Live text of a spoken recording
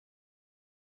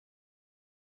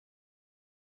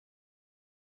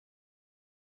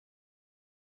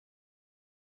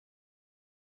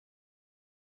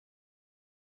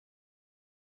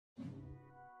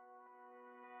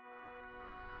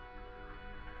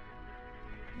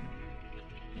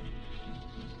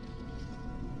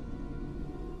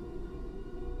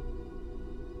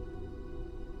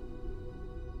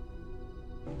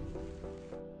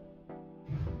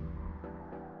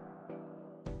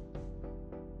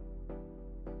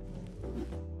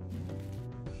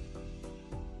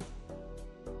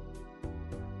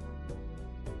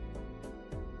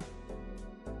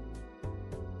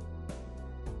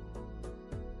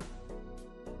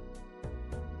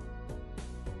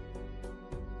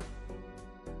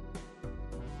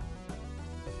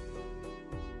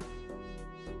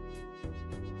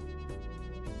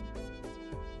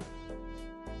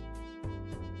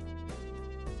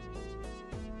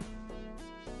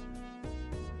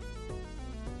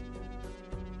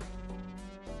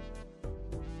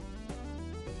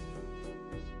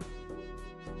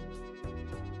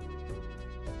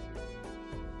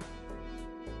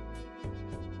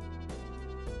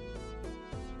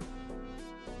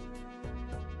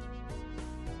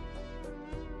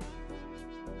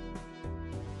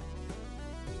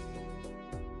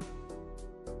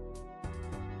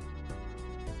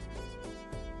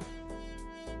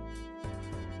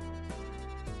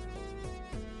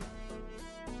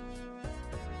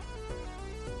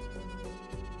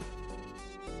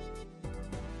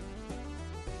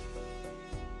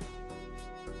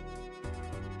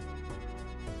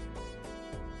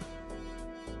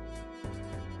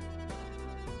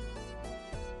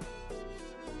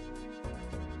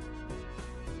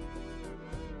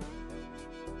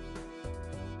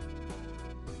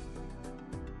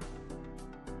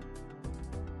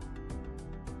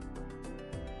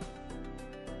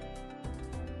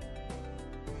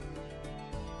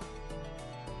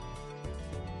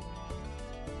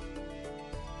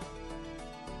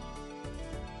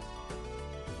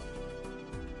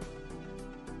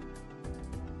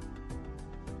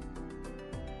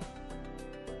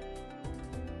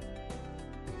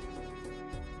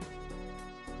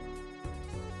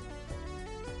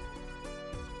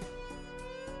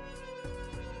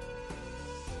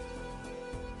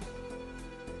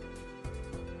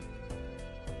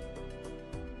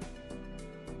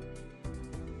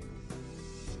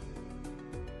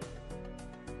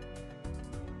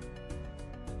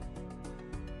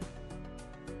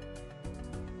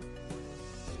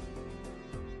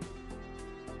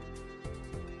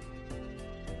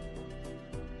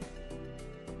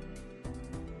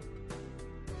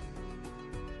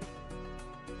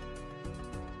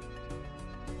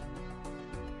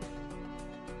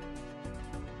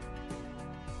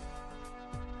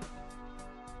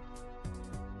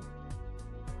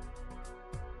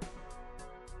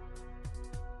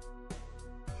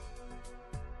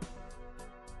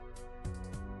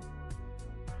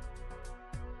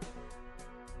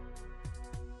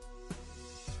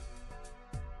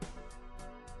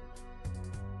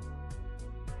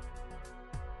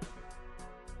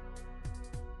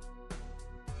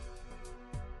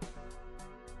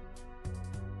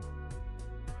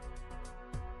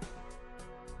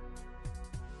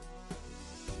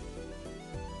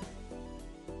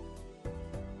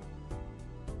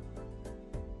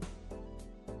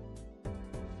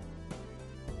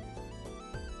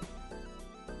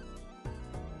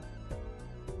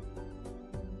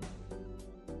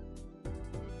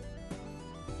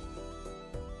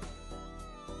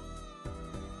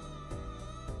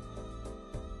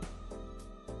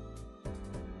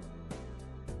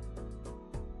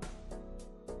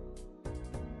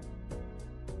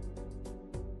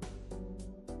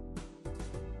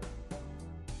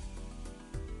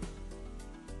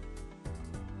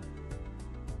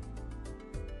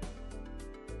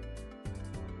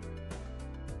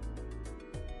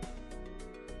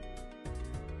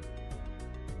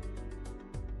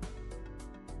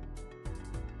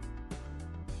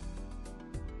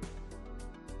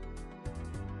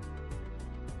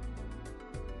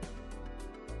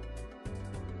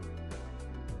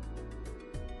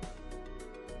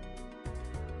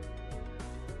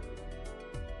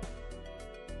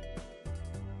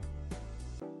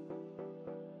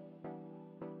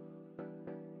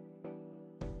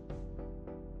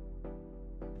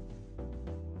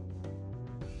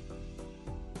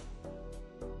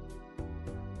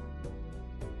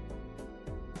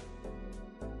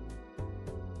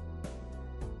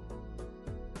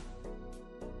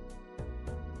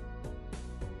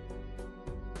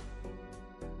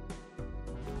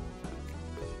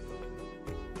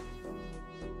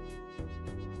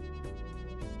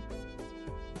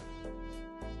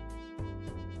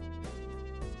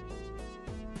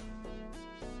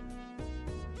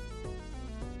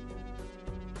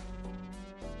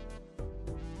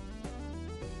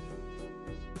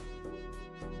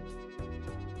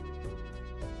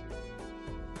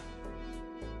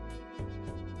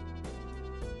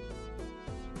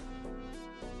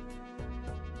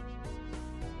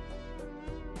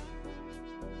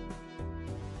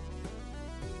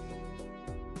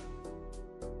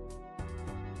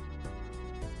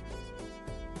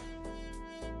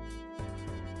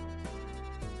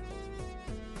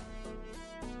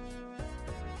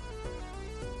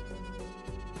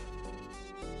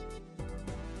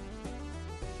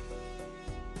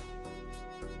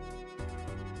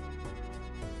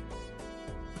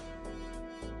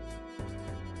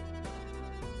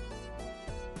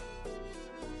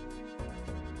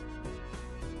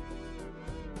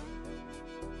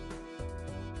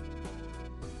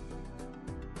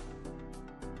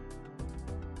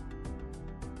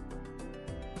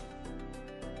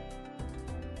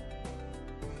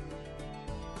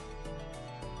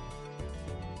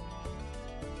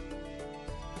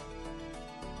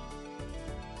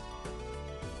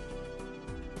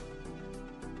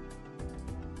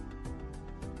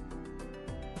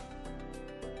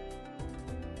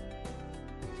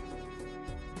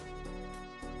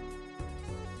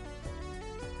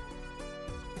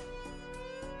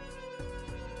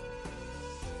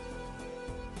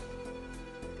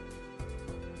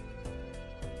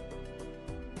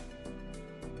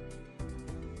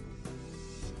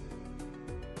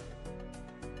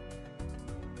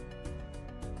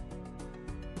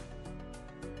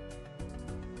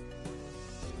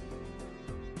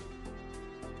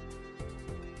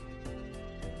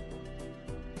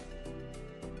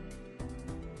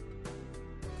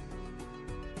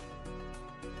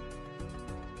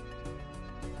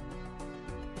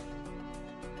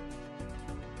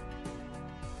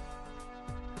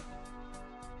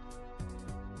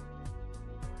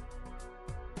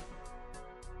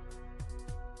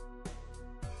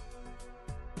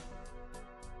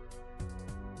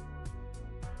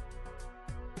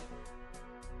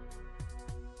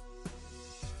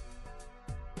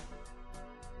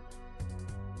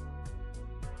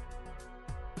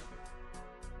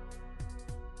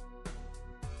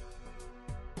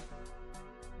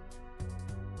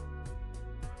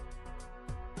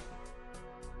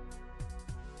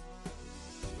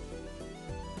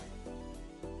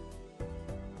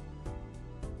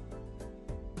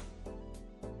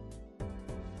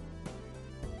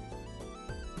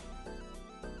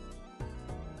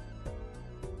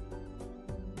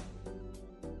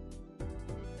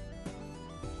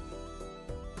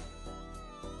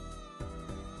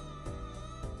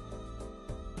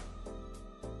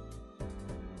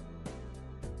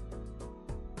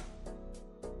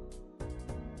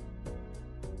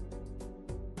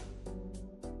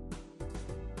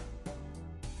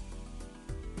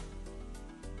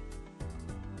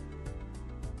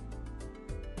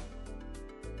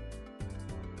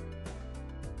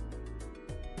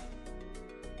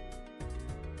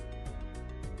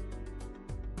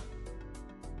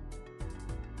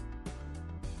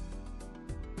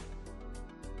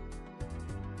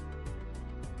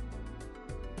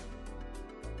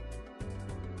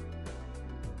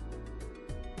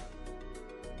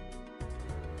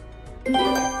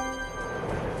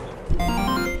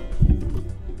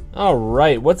All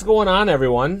right, what's going on,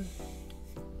 everyone?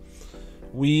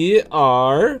 We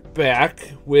are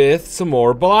back with some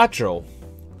more Balatro.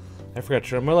 I forgot to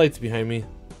turn my lights behind me.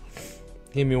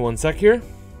 Give me one sec here.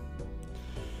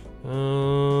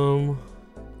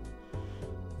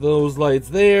 Those lights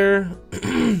there. What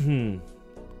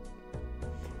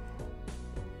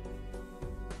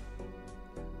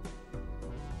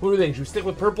do you think? Should we stick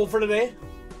with purple for today?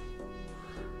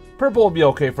 Purple will be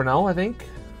okay for now, I think.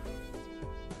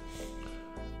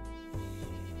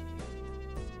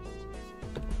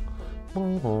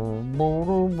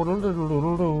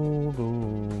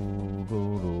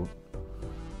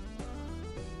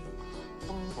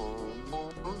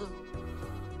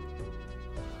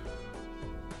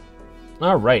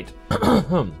 All right.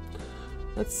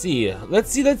 Let's see.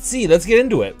 Let's get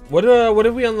into it. What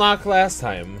did we unlock last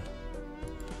time?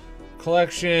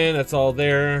 Collection, that's all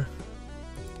there.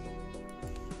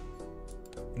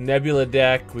 Nebula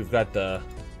deck, we've got the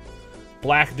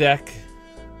black deck.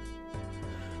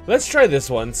 Let's try this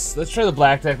once. Let's try the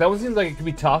black deck. That one seems like it could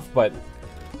be tough, but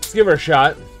let's give her a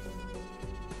shot.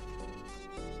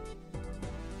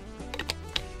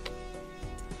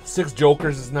 Six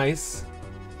jokers is nice.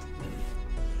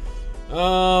 Do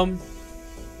I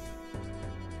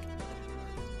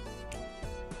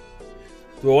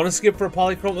want to skip for a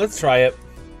polychrome? Let's try it.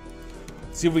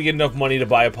 See if we get enough money to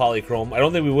buy a polychrome. I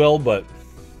don't think we will, but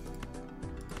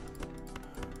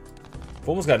we've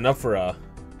almost got enough for a...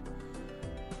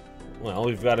 Well,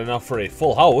 we've got enough for a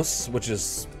full house, which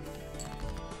is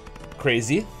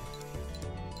crazy.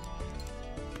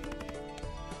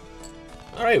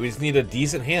 Alright, we just need a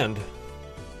decent hand.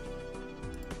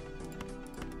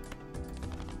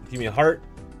 Give me a heart.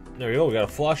 There we go, we got a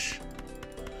flush.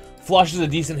 Flush is a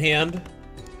decent hand.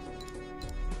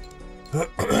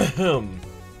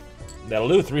 That'll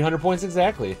do, 300 points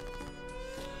exactly.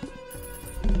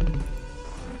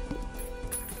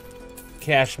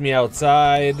 Cash me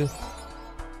outside.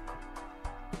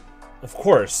 Of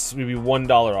course, we'd be $1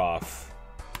 off.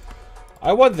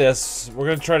 I want this. We're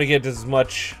gonna try to get as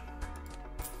much.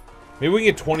 Maybe we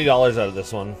can get $20 out of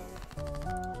this one.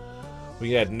 We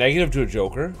get negative to a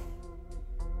joker.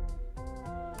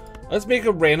 Let's make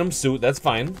a random suit. That's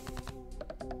fine.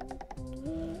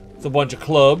 It's a bunch of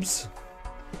clubs.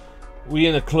 We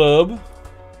in a club.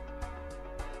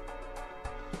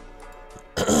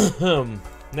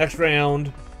 Next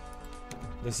round.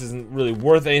 This isn't really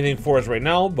worth anything for us right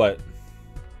now, but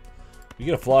we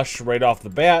get a flush right off the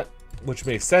bat, which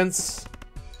makes sense.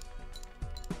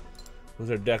 What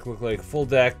does our deck look like? Full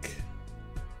deck.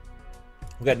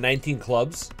 We got 19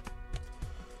 clubs.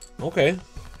 Okay.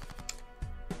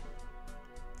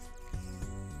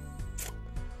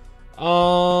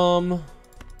 We'll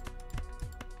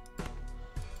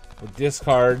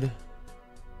discard.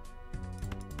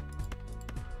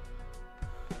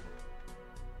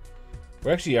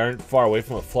 We actually aren't far away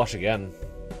from a flush again.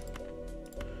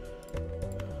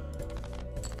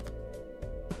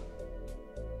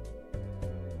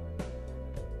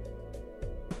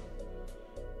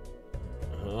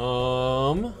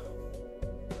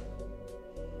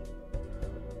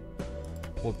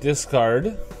 We'll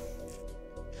discard.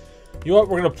 You know what?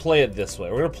 We're gonna play it this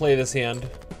way. We're gonna play this hand.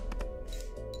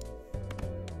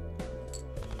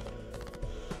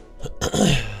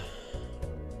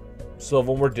 So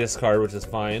one more discard, which is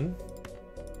fine.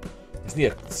 Just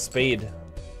need a spade.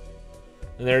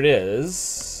 And there it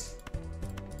is.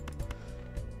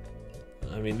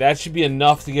 I mean, that should be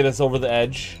enough to get us over the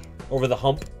edge. Over the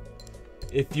hump,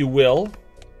 if you will.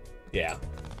 Yeah.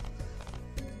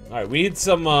 Alright, we need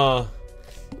some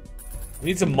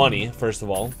money, first of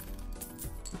all.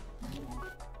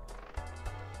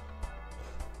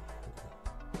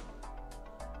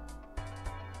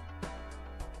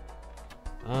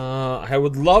 I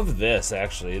would love this,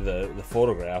 actually, the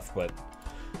photograph, but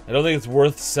I don't think it's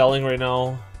worth selling right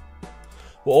now.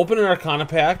 We'll open an Arcana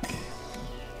pack.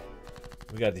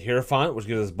 We got the Hierophant, which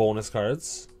gives us bonus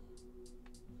cards.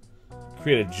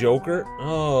 Create a Joker.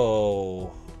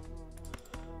 Oh.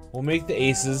 We'll make the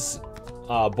Aces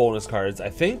bonus cards, I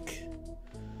think.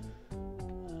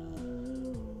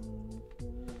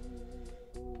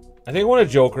 I want a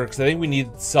Joker, because I think we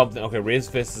need something. Okay,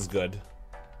 Raised Fist is good.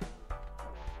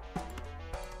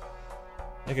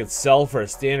 I could sell for a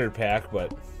standard pack,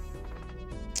 but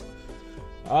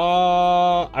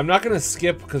I'm not gonna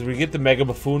skip because we get the Mega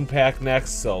Buffoon pack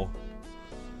next, so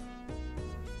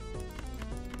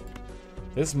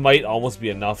this might almost be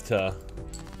enough to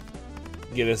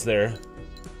get us there.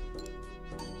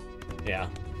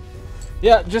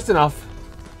 Yeah, just enough.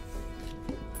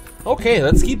 Okay,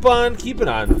 let's keep on keeping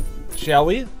on, shall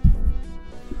we?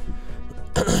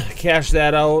 cash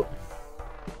that out.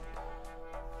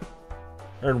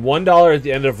 Earn $1 at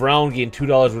the end of round, gain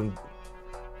 $2 when...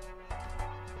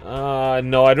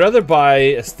 no, I'd rather buy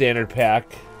a standard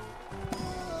pack.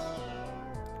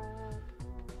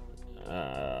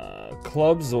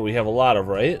 Clubs, well, we have a lot of,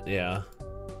 right? Yeah.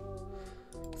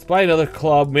 Let's buy another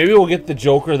club. Maybe we'll get the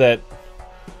Joker that...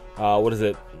 what is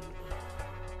it?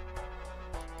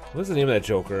 What's the name of that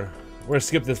Joker? We're gonna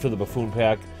skip this for the Buffoon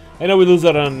pack. I know we lose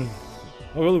that on...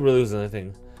 Oh, we're losing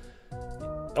anything.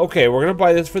 Okay, we're gonna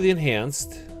buy this for the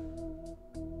enhanced.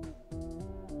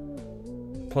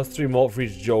 Plus 3 molt for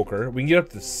each Joker. We can get up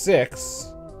to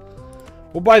 6.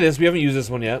 We'll buy this. We haven't used this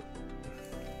one yet.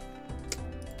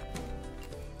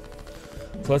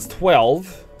 So that's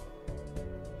 12.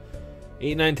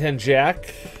 8, 9, 10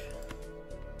 Jack.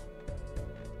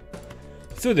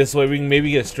 Let's do it this way. We can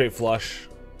maybe get a straight flush.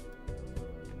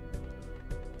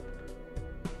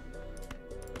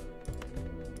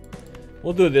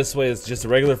 We'll do it this way. It's just a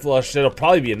regular flush. That'll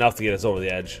probably be enough to get us over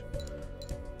the edge.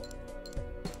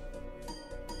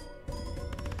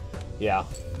 Yeah.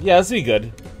 Yeah, this will be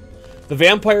good. The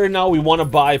vampire now, we want to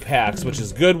buy packs, which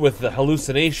is good with the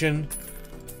hallucination.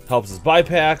 Helps us buy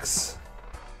packs.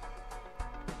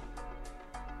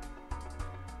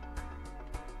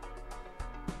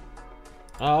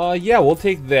 Yeah, we'll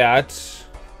take that.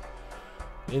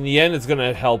 In the end, it's going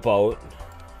to help out.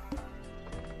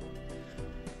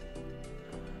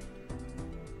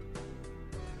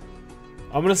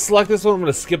 I'm going to select this one. I'm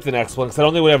going to skip the next one because I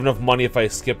don't think we have enough money if I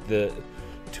skip the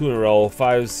 2 in a row.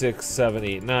 5, 6, 7,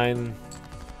 8, 9.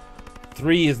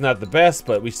 3 is not the best,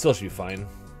 but we still should be fine.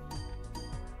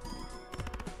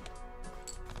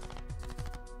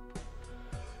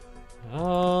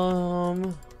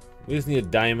 We just need a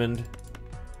diamond.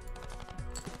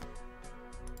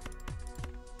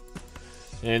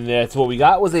 And that's what we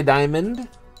got, was a diamond.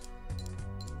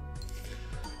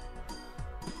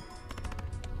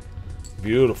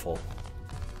 Beautiful.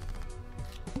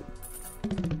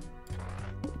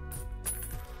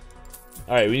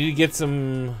 Alright, we need to get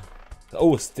some...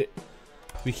 Oh,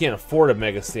 we can't afford a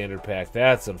Mega Standard Pack.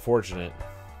 That's unfortunate.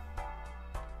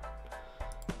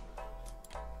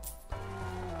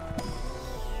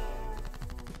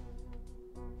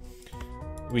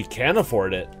 We can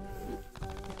afford it.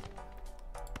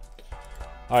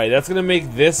 Alright, that's gonna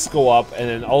make this go up, and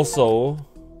then also...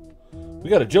 We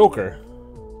got a Joker.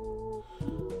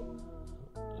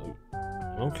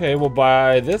 Okay, we'll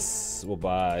buy this. We'll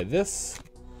buy this.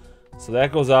 So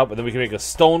that goes up, and then we can make a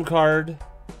stone card.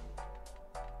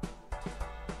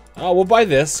 We'll buy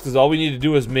this, because all we need to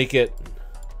do is make it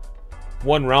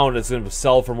one round. It's going to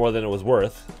sell for more than it was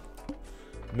worth.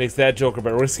 Makes that Joker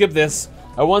better. We're going to skip this.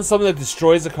 I want something that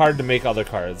destroys a card to make other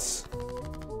cards.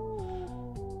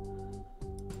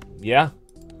 Yeah.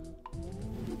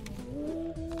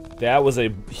 That was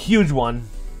a huge one.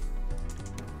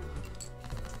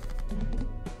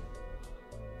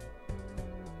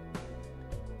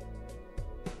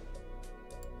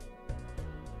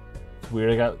 It's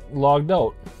weird, I got logged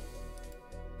out.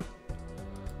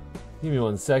 Give me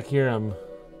one sec here, I'm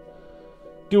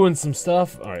doing some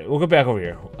stuff. Alright, we'll go back over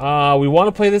here. We want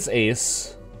to play this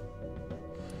ace.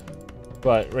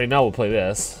 But right now we'll play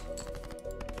this.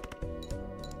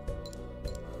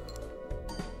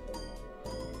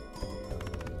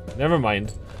 Never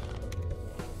mind.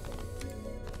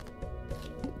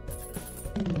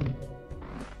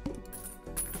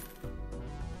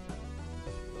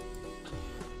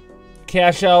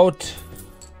 Cash out.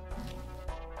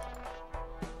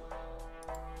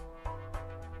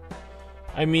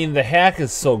 I mean, the hack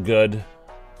is so good.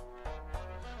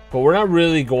 But we're not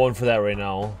really going for that right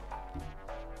now.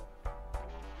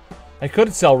 I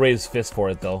could sell Raised Fist for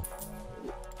it, though.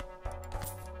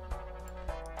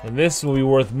 And this will be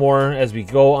worth more as we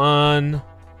go on.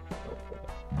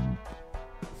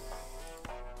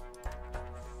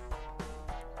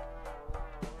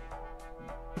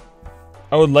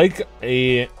 I would like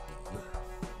a...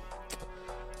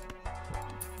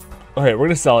 Okay, we're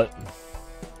gonna sell it.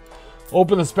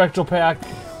 Open the Spectral Pack.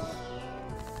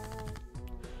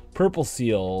 Purple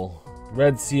Seal.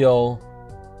 Red Seal.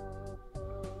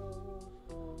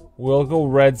 We'll go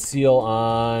Red Seal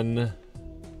on...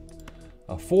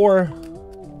 a 4.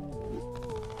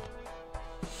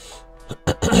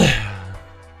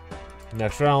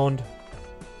 Next round.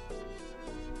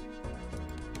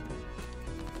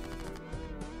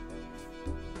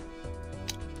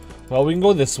 Well, we can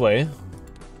go this way.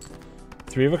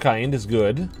 3 of a kind is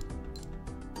good.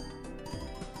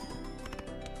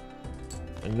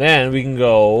 And then we can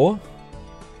go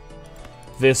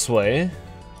this way.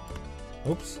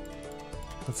 Oops.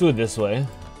 Let's do it this way.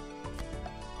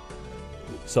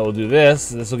 So we'll do this.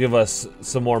 This will give us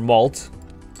some more malt.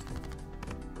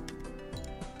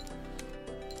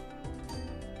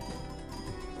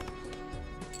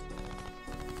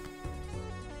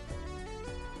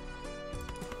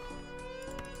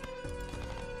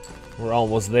 We're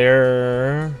almost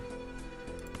there.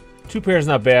 2 pairs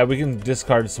not bad. We can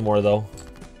discard some more though.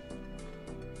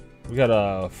 We got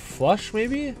a flush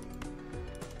maybe?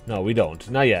 No, we don't.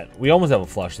 Not yet. We almost have a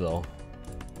flush though.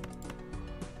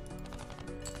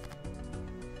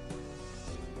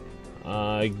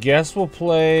 I guess we'll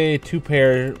play 2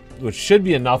 pair, which should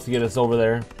be enough to get us over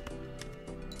there.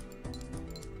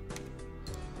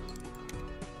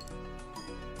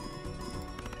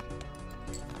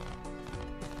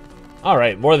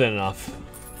 Alright, more than enough.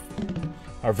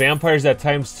 Our vampires at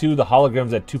 ×2, the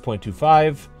holograms at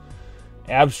 2.25.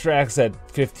 Abstracts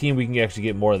at 15, we can actually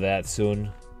get more of that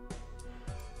soon.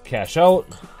 Cash out.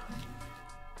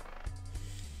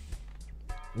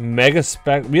 Mega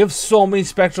spec. We have so many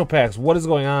spectral packs. What is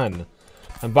going on?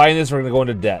 I'm buying this, we're gonna go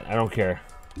into debt. I don't care.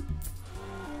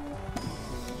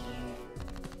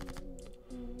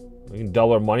 We can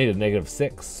double our money to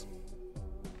 -6.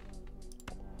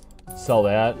 Sell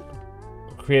that.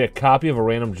 Create a copy of a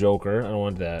random Joker. I don't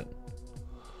want that.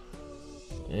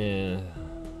 And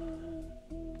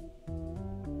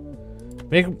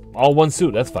make all 1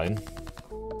 suit. That's fine.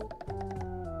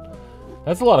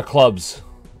 That's a lot of clubs.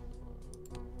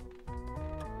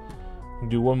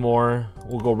 Do 1 more.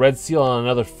 We'll go red seal on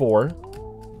another 4.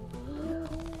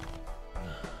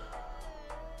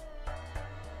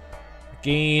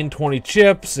 Gain 20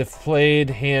 chips if played.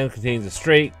 Hand contains a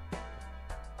straight.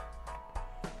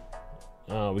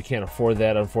 We can't afford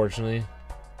that, unfortunately.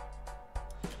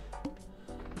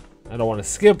 I don't want to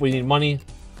skip. We need money.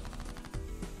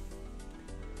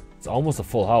 It's almost a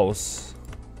full house.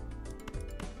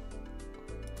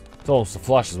 It's almost a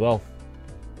flush as well.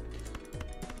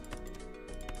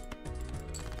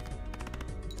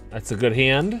 That's a good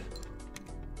hand.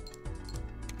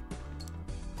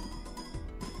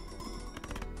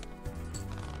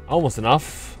 Almost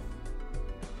enough.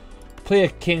 Play a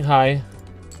king high.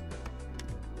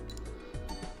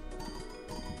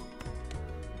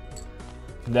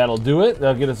 That'll do it.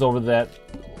 That'll get us over that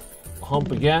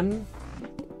hump again.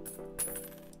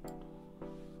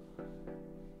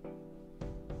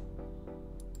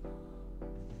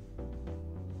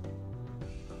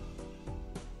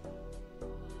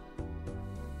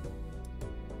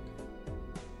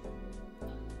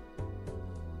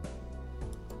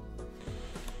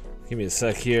 Give me a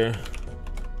sec here.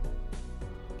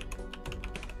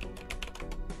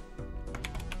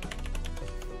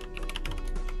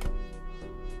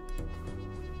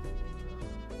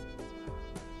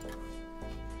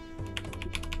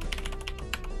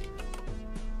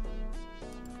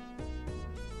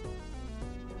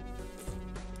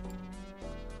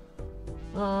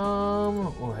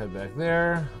 We'll head back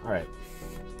there. All right.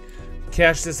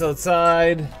 Cash this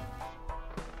outside.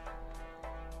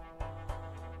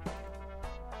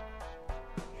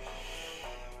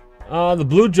 The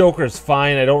blue Joker is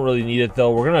fine. I don't really need it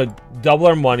though. We're gonna double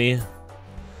our money,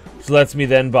 which lets me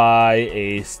then buy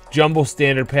a jumbo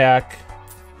standard pack.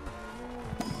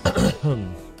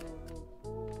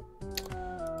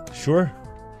 Sure.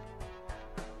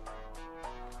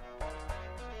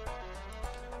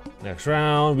 Next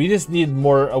round. We just need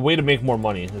a way to make more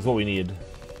money is what we need.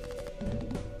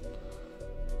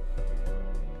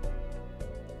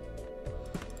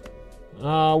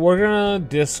 We're gonna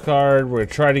discard. We're gonna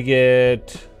try to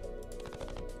get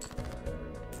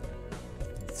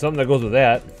something that goes with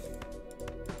that.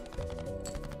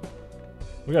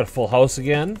 We got a full house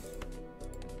again.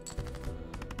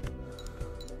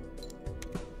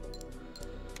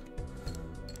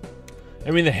 I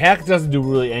mean, the hack doesn't do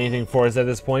really anything for us at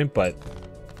this point, but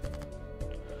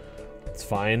it's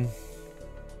fine.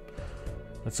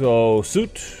 Let's go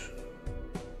suit.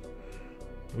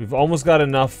 We've almost got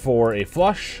enough for a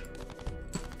flush.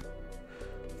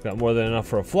 Got more than enough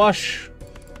for a flush.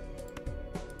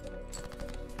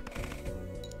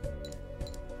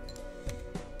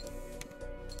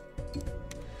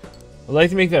 I'd like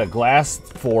to make that a glass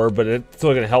 4, but it's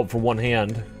only going to help for 1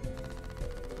 hand.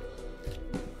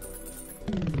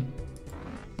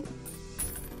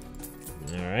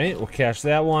 Alright, we'll cash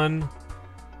that one.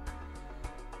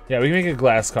 Yeah, we can make a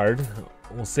glass card.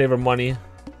 We'll save our money.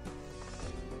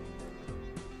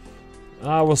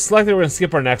 We'll select it. We're going to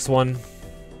skip our next one.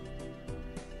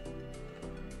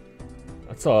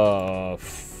 That's a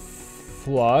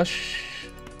flush.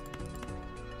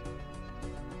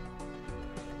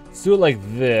 Let's do it like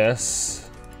this.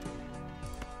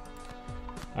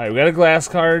 Alright, we got a glass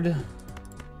card.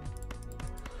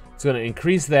 It's going to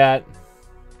increase that.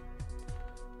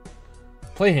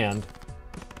 Play hand.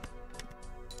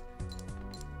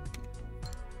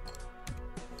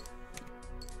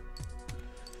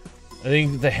 I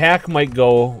think the hack might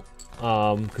go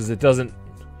because it doesn't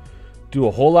do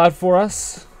a whole lot for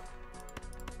us.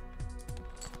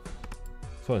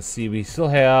 So let's see. We still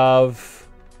have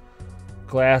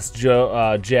glass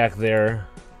jack there.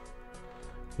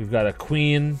 We've got a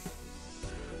queen.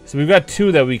 So we've got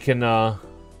two that we can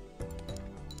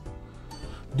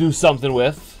do something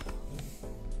with.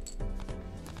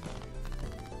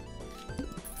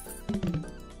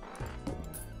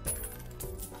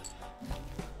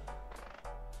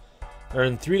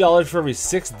 Earn $3 for every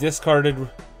 6 discarded.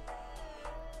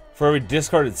 For every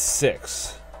discarded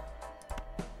 6.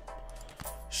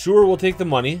 Sure, we'll take the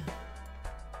money.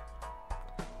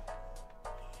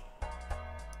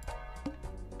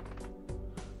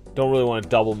 Don't really want to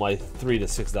double my $3 to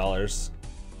 $6.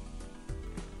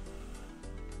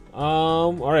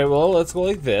 All right. Well, let's go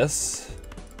like this.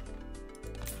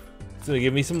 It's gonna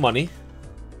give me some money.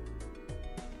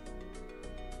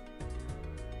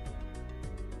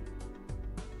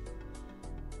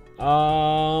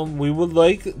 We would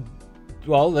like,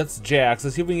 well, that's jacks.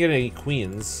 Let's see if we can get any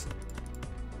queens.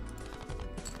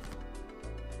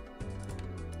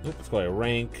 Oops, let's go to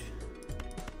rank.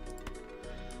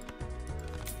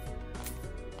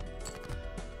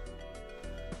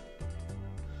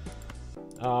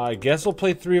 I guess we'll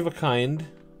play 3 of a kind.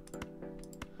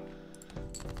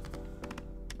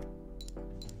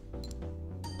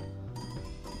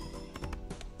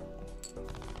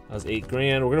 That was 8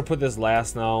 grand. We're gonna put this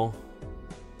last now.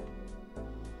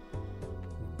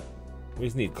 We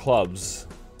just need clubs.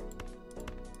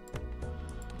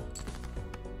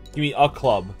 Give me a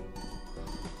club.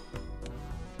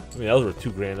 I mean, those were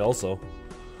 2 grand also.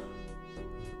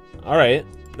 Alright.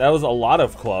 That was a lot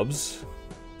of clubs.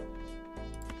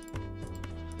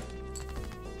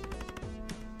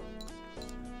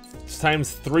 It's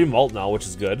times 3 malt now, which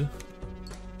is good.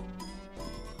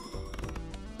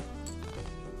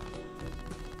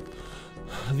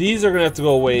 These are gonna have to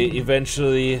go away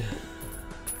eventually.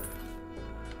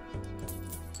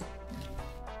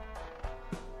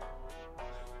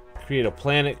 Create a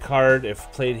planet card if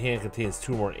played hand contains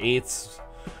 2 more 8s.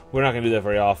 We're not gonna do that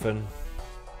very often.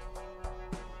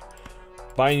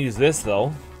 Buy and use this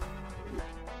though.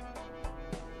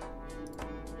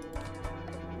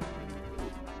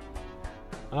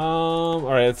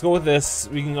 Alright, let's go with this.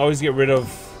 We can always get rid of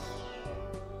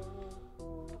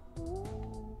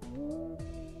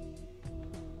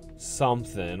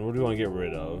something. What do we want to get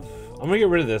rid of? I'm gonna get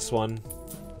rid of this one.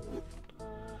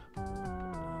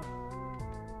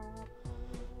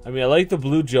 I mean, I like the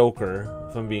blue Joker,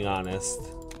 if I'm being honest.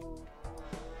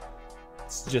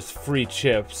 It's just free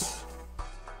chips.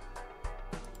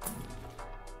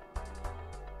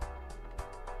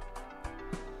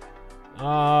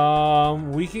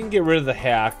 We can get rid of the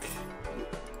hack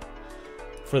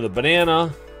for the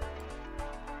banana.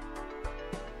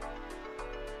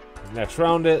 Next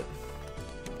round it.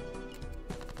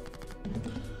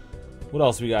 What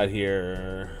else we got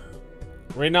here?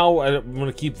 Right now, I'm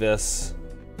gonna keep this.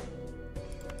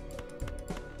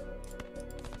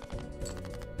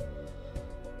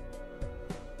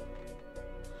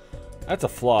 That's a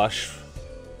flush.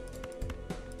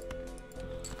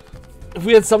 If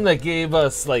we had something that gave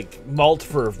us like malt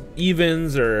for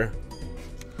evens, or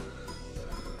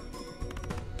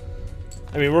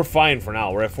I mean, we're fine for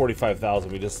now. We're at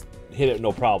 45,000. We just hit it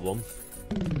no problem.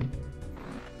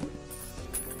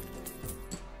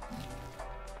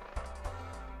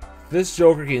 This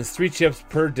Joker gains 3 chips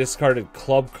per discarded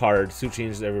club card. Suit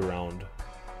changes every round.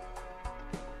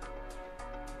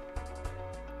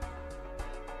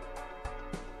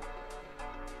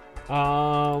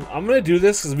 I'm gonna do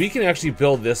this because we can actually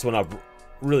build this one up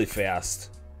really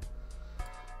fast.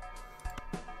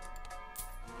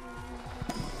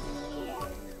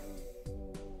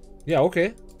 Yeah,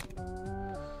 okay.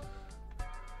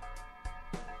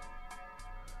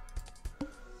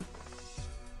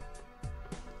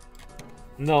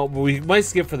 No, but we might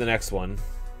skip for the next one.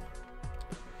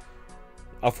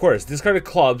 Of course, discarded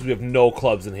clubs, we have no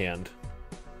clubs in hand.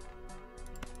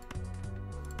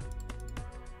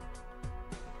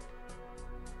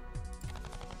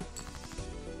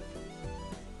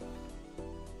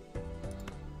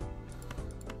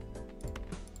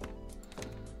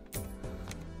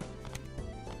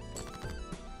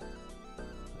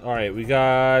 Alright, we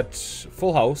got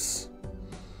full house.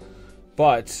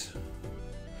 But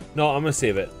no, I'm gonna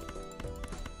save it.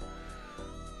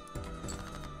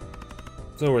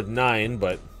 It's only worth 9,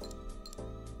 but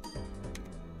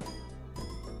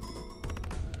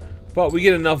But we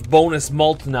get enough bonus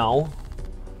malt now.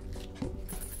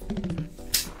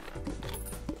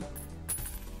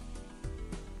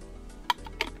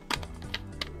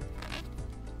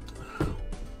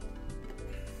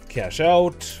 Cash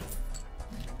out.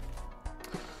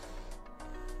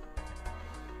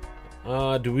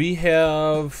 Do we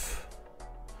have...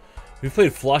 We've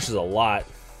played flushes a lot.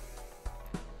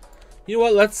 You know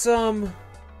what, let's, No,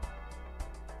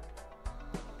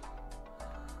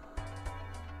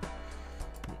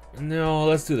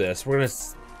 let's do this. We're gonna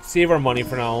save our money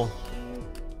for now.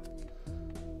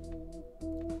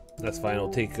 That's fine, we'll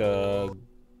take, Yeah,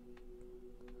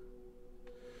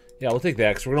 we'll take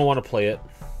that, because we're gonna want to play it.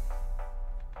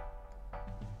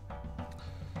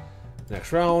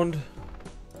 Next round.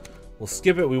 We'll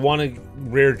skip it. We want a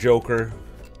rare joker.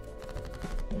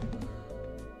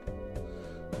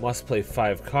 Must play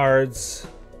 5 cards.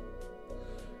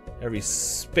 Every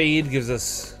spade gives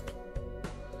us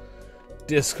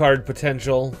discard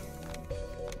potential.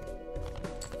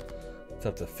 It's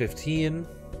up to 15.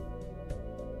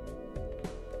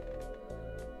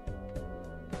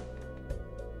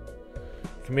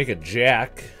 Can make a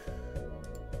jack.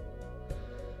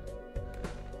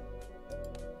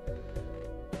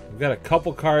 We've got a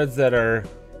couple cards that are...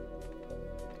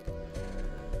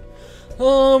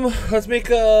 let's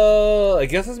make a... I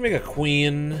guess let's make a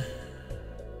queen.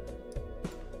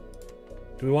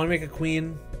 Do we want to make a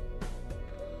queen?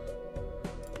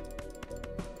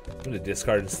 I'm going to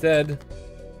discard instead.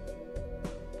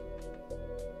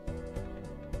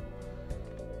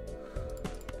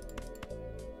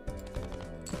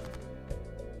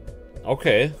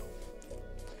 Okay.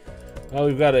 Now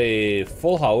we've got a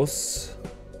full house.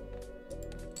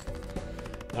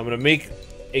 I'm going to make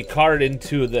a card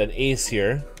into an ace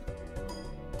here.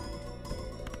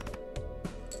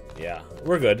 Yeah,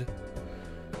 we're good.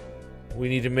 We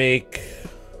need to make...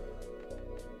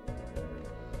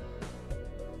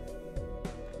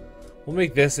 We'll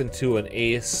make this into an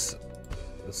ace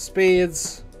of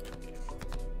spades.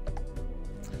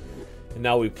 And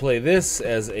now we play this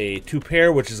as a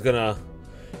 2-pair, which is gonna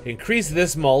increase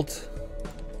this mult.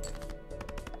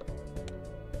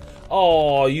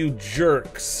 Oh, you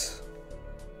jerks.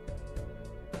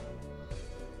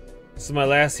 So my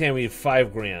last hand, we need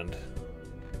 5 grand.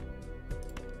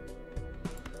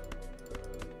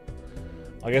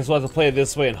 I guess we'll have to play it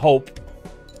this way and hope.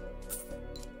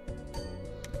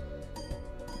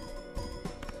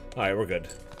 Alright, we're good.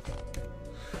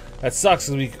 That sucks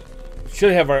because we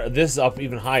should have this up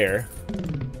even higher.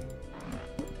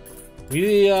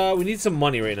 We need some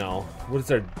money right now. What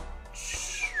is our...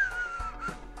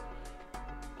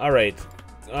 Alright.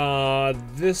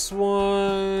 This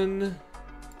one...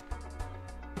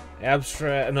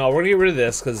 Abstract... No, we're gonna get rid of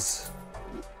this because...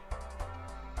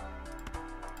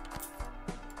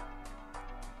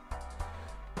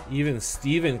 Even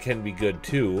Steven can be good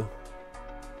too.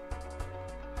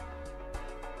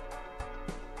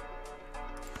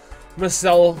 I'm gonna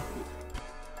sell.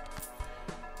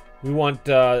 We want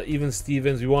even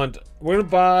Stevens. We're gonna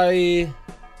buy.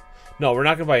 No, we're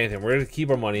not gonna buy anything. We're gonna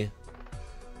keep our money.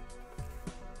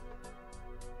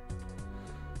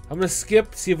 I'm gonna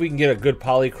skip, see if we can get a good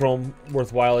polychrome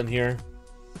worthwhile in here.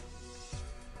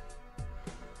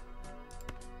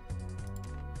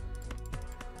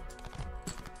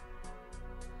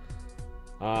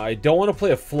 I don't want to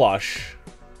play a flush.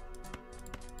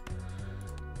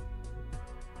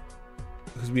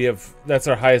 Because we have... That's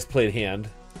our highest played hand.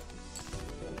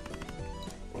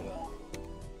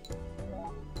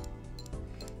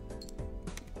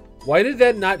 Why did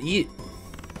that not eat?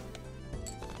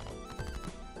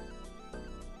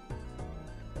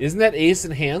 Isn't that ace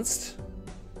enhanced?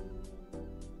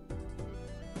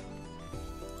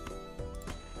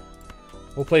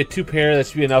 We'll play a 2-pair. That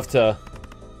should be enough to...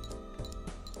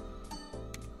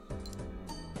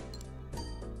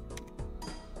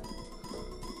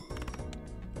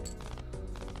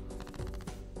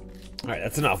 Alright,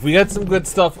 that's enough. We got some good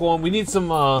stuff going. We need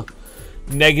some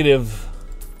negative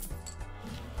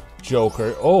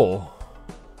joker. Oh.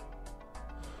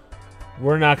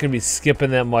 We're not going to be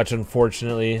skipping that much,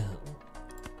 unfortunately.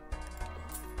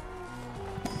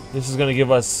 This is going to give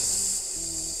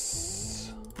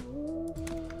us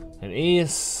an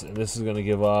ace. And this is going to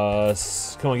give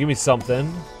us... Come on, give me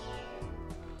something.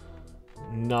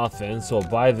 Nothing. So I'll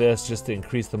buy this just to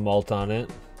increase the mult on it.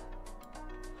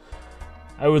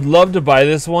 I would love to buy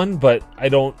this one, but I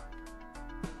don't...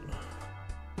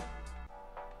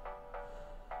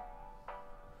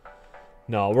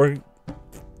 No, we're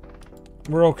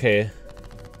okay.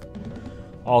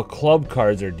 All club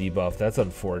cards are debuffed. That's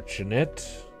unfortunate.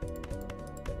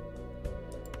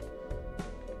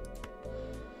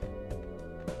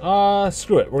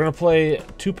 Screw it. We're gonna play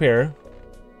 2 pair.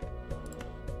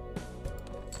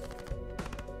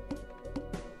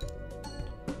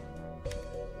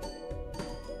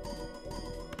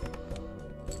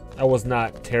 That was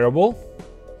not terrible.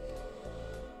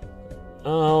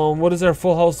 What is our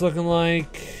full house looking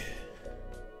like?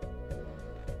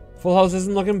 Full house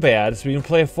isn't looking bad, so we can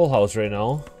play a full house right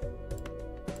now.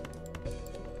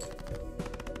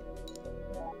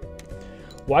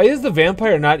 Why is the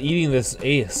vampire not eating this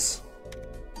ace?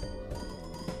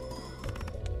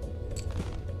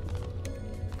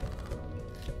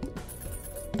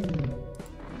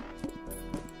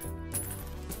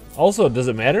 Also, does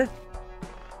it matter?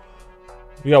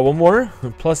 We got one more.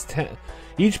 Plus 10.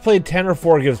 Each played 10 or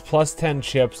 4 gives plus 10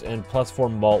 chips and plus 4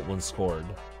 malt when scored.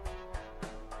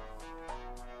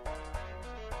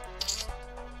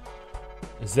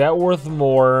 Is that worth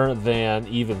more than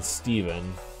even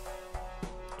Steven?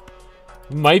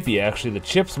 It might be, actually. The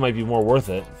chips might be more worth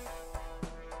it.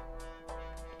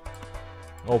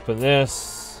 Open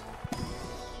this.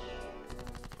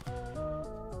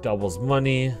 Doubles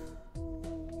money.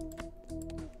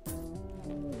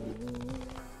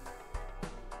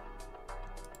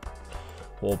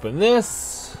 We'll open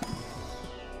this.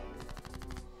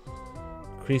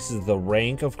 Increases the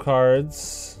rank of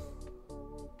cards.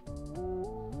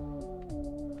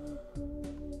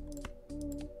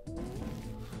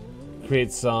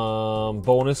 Create some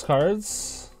bonus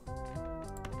cards.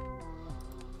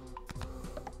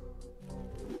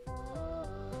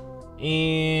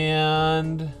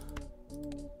 And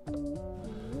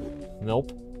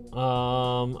nope.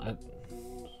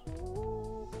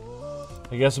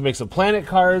 I guess we'll make some planet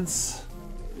cards.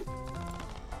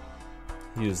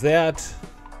 Use that.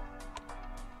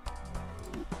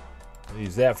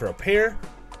 Use that for a pair.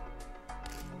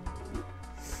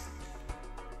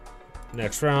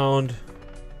 Next round.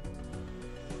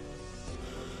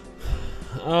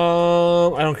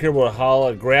 I don't care about a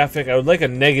holographic. I would like a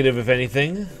negative, if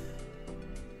anything.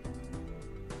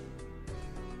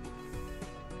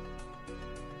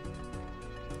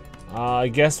 I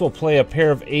guess we'll play a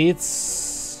pair of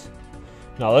 8s.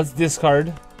 No, let's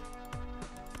discard.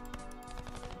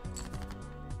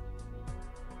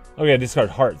 Okay, discard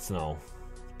hearts now.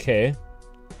 Okay.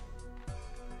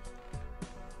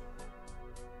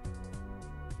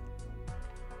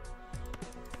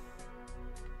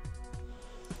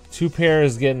 Two pair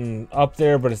is getting up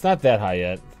there, but it's not that high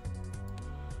yet.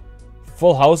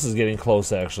 Full house is getting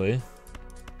close, actually.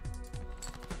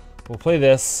 We'll play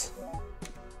this.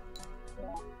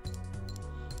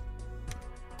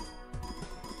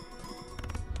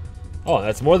 Oh,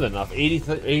 that's more than enough.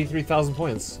 83,000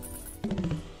 points.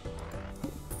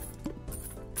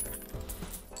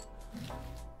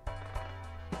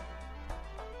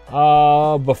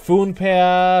 Buffoon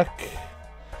pack.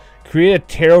 Create a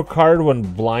tarot card when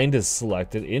blind is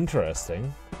selected.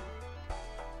 Interesting.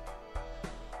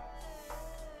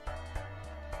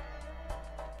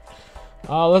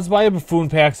 Let's buy a buffoon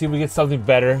pack, see if we get something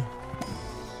better.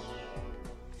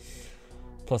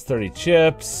 Plus 30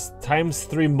 chips. Times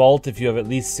 3 malt if you have at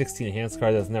least 16 enhanced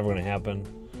cards. That's never going to happen.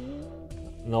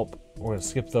 Nope. We're going to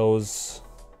skip those.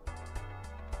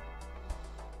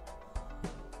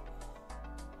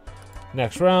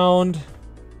 Next round.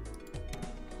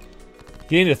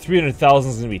 Getting to 300,000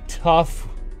 is going to be tough.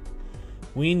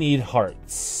 We need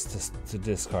hearts to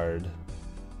discard.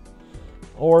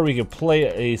 Or we could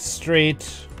play a straight.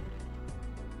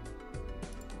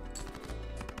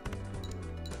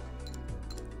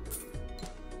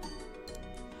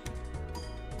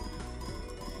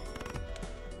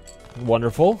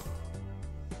 Wonderful.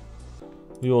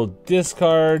 We will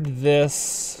discard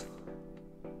this.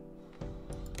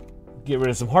 Get rid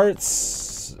of some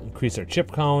hearts. Increase our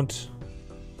chip count.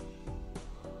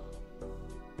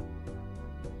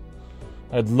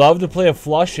 I'd love to play a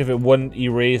flush if it wouldn't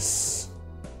erase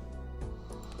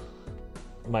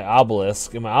my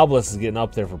obelisk. And my obelisk is getting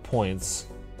up there for points.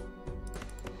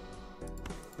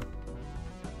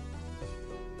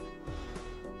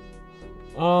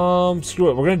 Screw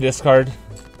it. We're going to discard.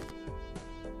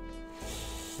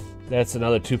 That's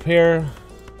another 2 pair.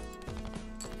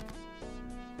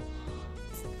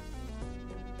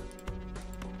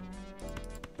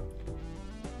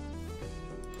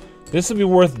 This would be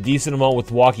worth a decent amount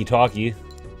with walkie-talkie.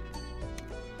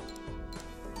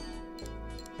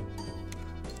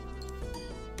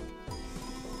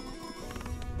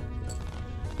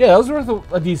 Yeah, that was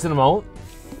worth a decent amount.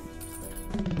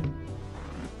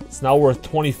 It's now worth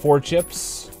 24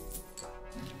 chips.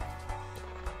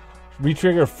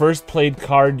 Retrigger first played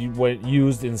card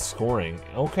used in scoring.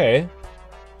 Okay.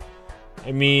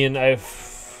 I mean,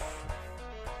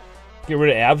 Get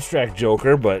rid of Abstract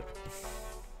Joker, but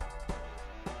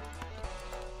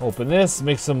open this,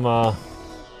 make some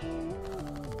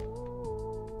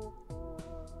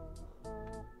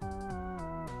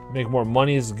make more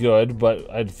money is good, but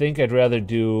I think I'd rather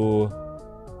do...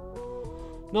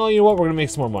 No, you know what? We're gonna make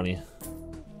some more money.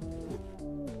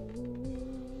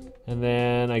 And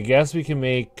then I guess we can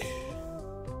make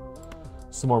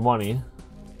some more money.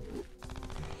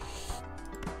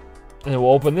 And then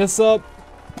we'll open this up.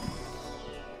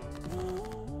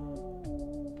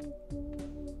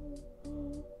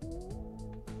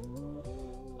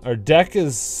 Our deck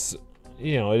is,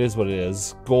 you know, it is what it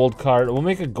is. Gold card. We'll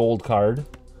make a gold card.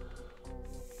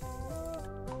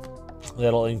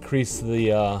 That'll increase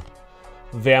the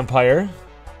vampire.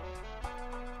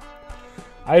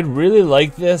 I'd really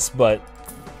like this, but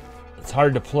it's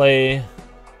hard to play.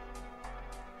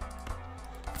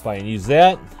 Fine, use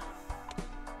that.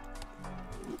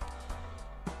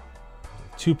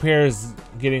 2 pairs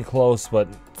getting close, but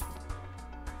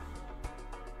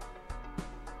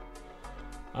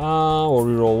we'll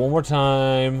reroll one more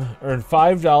time. Earn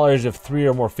 $5 if 3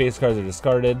 or more face cards are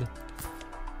discarded.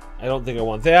 I don't think I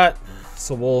want that,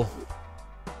 so we'll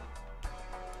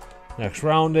next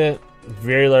round it.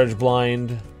 Very large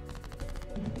blind.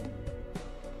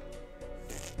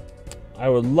 I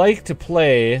would like to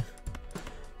play...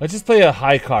 Let's just play a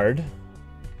high card.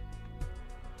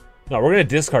 No, we're going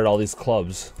to discard all these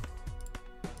clubs.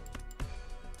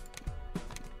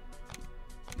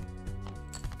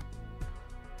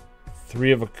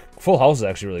 Three of a... Full house is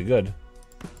actually really good.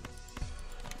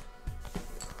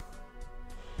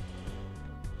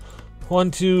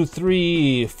 One, two,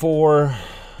 three, 4,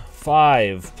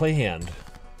 5. Play hand.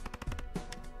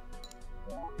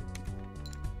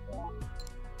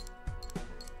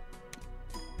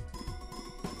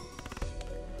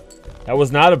 That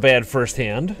was not a bad first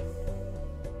hand.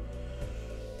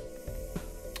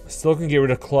 Still can get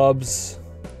rid of clubs.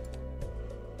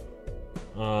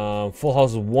 Full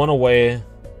house is 1 away.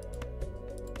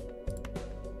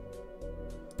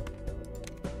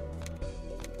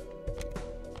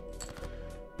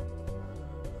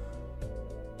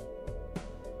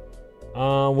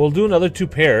 We'll do another 2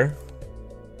 pair.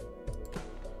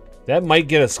 That might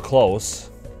get us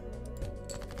close.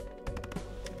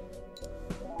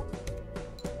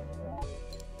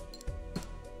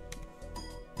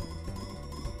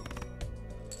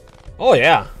 Oh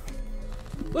yeah.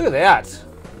 Look at that.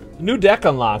 New deck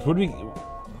unlocked. Would we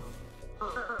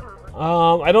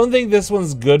I don't think this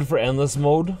one's good for endless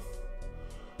mode.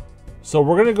 So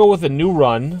we're gonna go with a new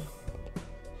run.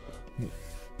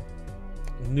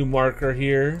 New marker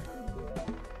here.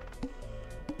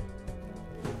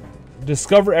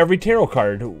 Discover every tarot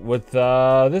card with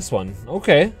this one.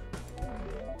 Okay.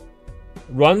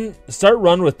 Start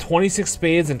run with 26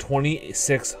 spades and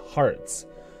 26 hearts.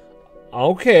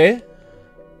 Okay.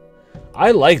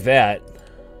 I like that.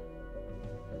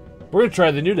 We're gonna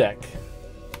try the new deck.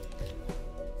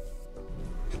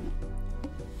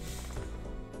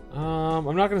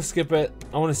 I'm not gonna skip it.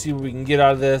 I want to see what we can get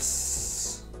out of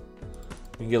this.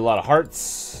 We can get a lot of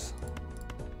hearts.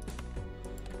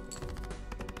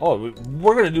 Oh,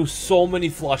 we're gonna do so many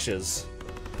flushes.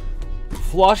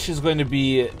 Flush is going to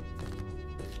be...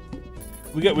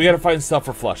 We gotta find stuff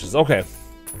for flushes. Okay.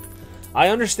 I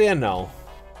understand now.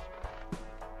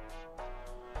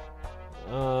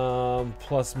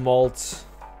 Plus malt.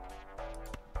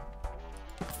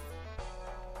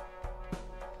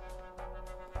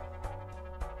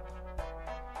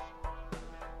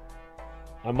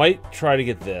 I might try to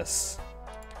get this.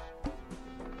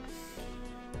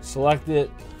 Select it.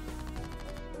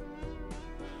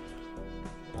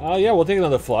 Yeah, we'll take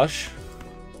another flush.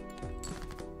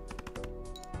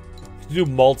 Do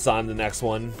malts on the next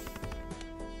one.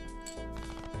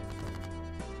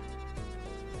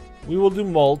 We will do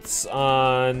malts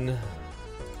on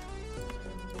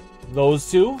those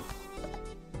 2.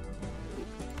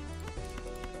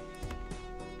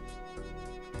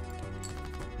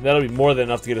 That'll be more than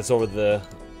enough to get us over the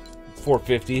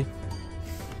 450.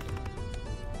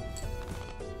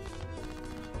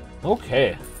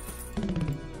 Okay.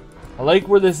 I like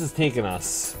where this is taking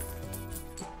us.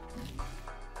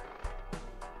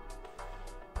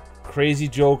 Crazy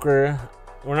Joker.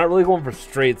 We're not really going for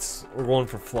straights. We're going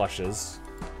for flushes.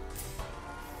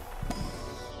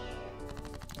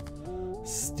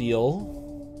 Steel.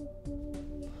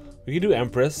 We can do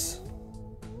Empress.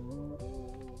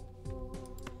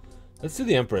 Let's do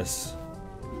the Empress.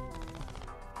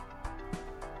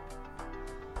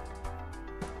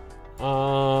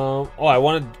 Oh, I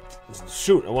wanted...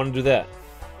 Shoot, I want to do that.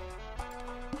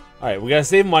 Alright, we gotta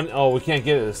save money. Oh, we can't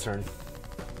get it this turn.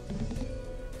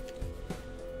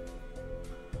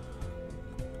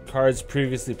 Cards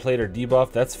previously played are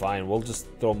debuffed. That's fine. We'll just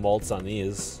throw mults on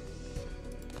these.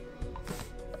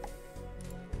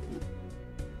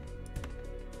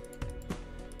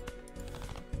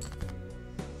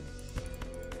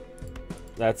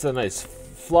 That's a nice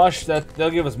flush. That'll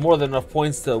give us more than enough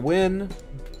points to win.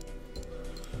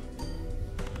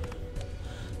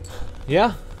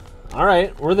 Yeah. All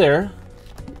right, we're there.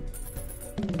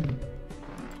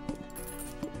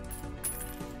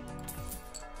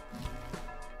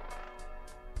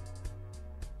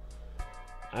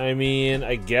 I mean,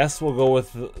 I guess we'll go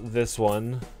with this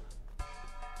one.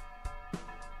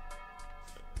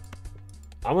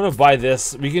 I'm gonna buy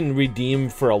this. We can redeem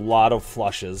for a lot of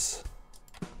flushes.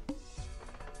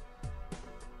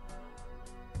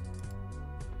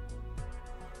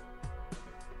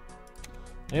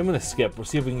 I'm gonna skip. We'll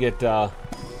see if we can get.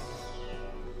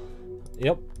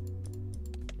 Yep.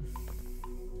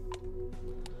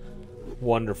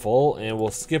 Wonderful, and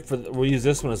we'll skip for. We'll use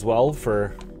this one as well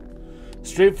for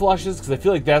straight flushes because I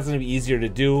feel like that's gonna be easier to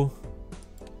do.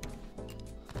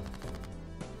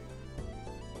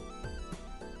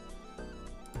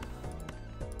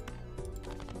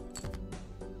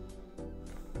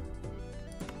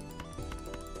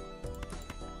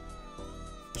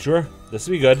 Sure, this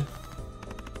will be good.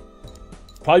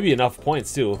 Probably be enough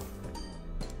points too.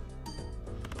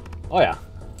 Oh yeah.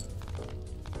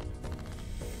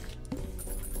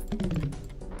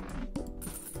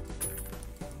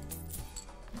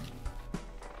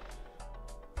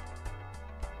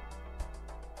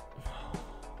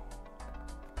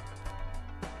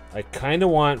 I kind of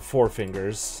want Four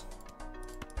Fingers.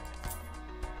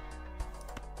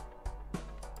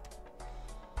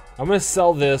 I'm gonna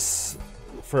sell this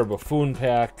for a Buffoon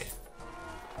pack.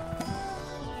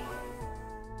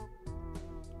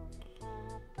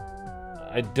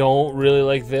 I don't really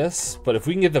like this, but if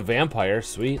we can get the Vampire,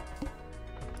 sweet.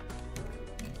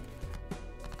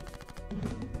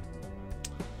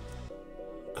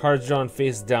 Cards drawn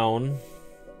face down.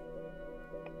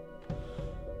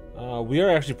 We are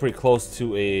actually pretty close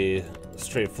to a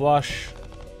straight flush.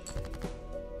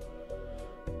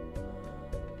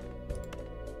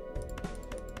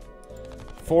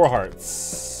 Four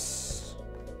hearts.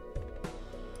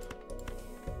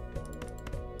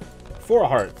 Four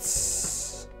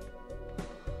hearts.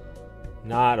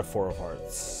 Not a four of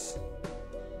hearts.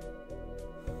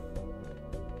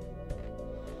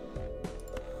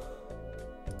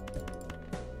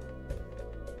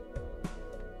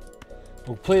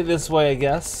 We'll play it this way, I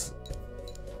guess.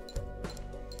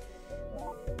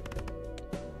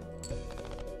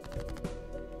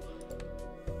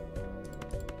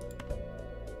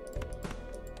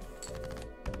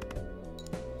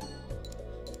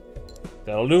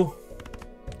 That'll do.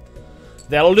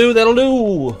 That'll do, that'll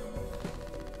do!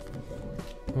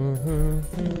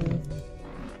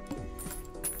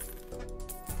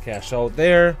 Cash out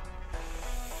there.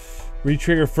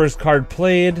 Retrigger first card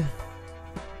played.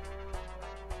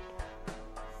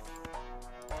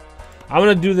 I'm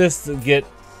gonna do this to get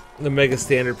the Mega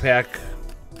Standard Pack.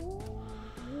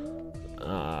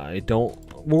 I don't.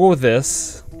 We'll go with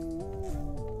this.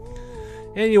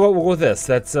 And you know what? We'll go with this.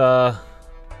 That's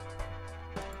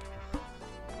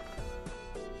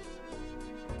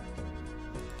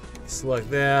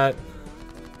select that.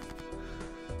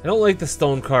 I don't like the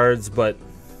stone cards, but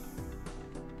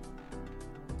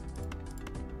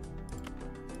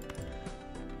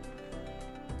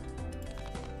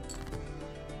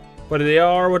they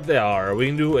are what they are. We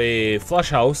can do a flush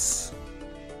house.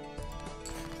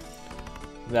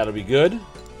 That'll be good.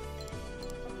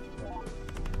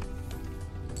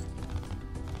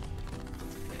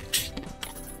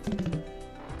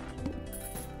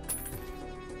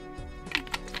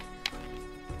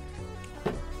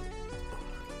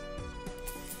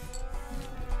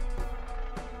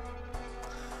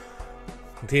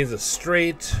 Contains a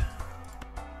straight.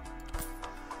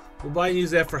 We'll buy and use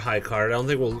that for high card. I don't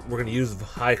think we're going to use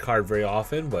high card very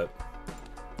often, but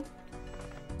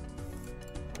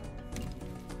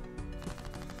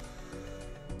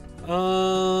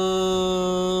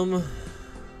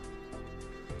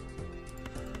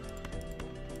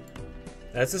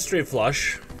that's a straight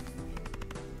flush.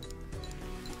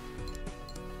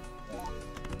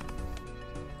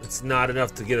 It's not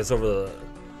enough to get us over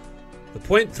the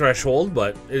point threshold,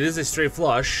 but it is a straight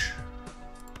flush.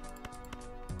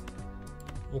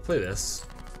 We'll play this.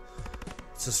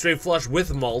 It's a straight flush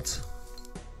with malt.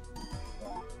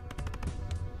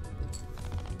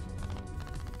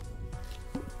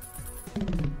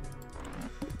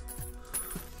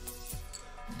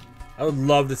 I would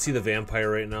love to see the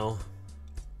Vampire right now.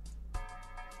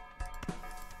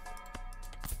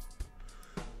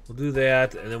 We'll do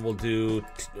that, and then we'll do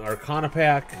Arcana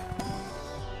pack.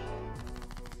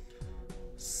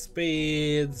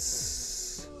 Spades.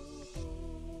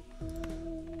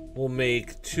 We'll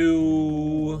make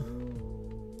 2.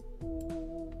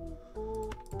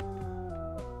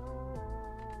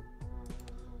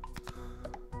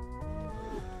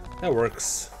 That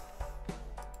works.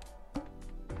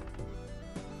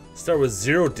 Start with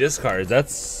 0 discards.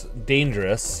 That's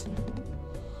dangerous.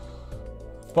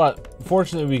 But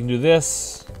fortunately we can do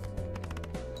this.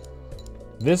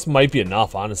 This might be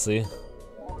enough, honestly.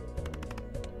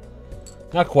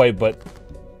 Not quite, but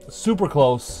super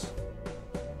close.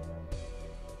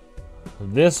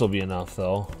 This will be enough,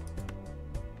 though.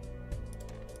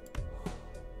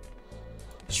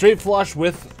 Straight flush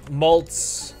with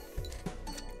mults.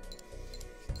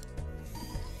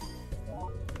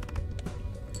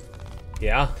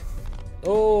 Yeah.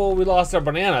 Oh, we lost our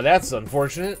banana. That's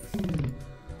unfortunate.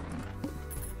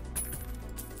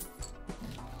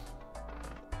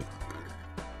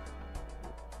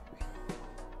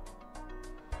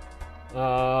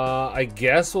 I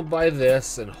guess we'll buy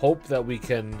this and hope that we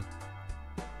can...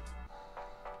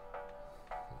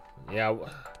 Yeah,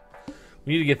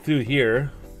 we need to get through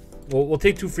here. We'll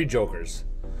take 2 free jokers.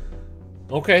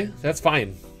 Okay, that's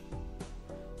fine.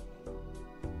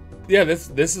 Yeah, this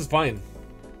is fine.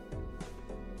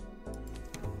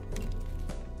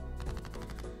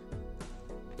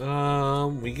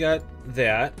 We got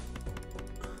that.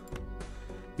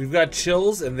 We've got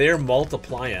chills and they're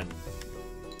multiplying.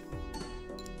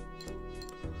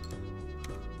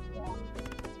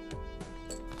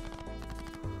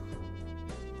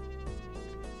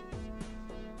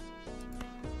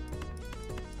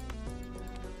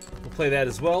 We'll play that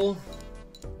as well.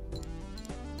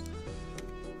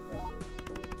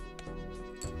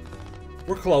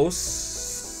 We're close.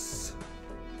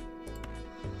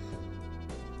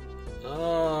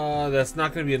 That's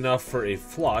not going to be enough for a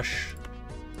flush.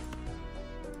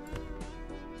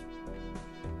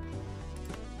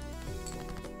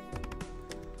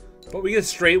 But we get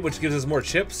straight, which gives us more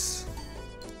chips.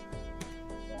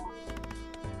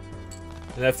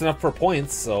 And that's enough for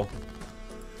points, so...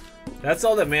 That's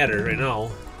all that matters right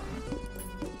now.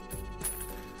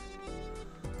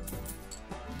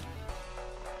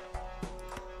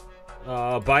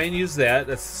 Buy and use that.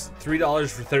 That's $3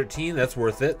 for 13. That's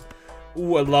worth it.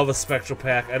 Ooh, I love a spectral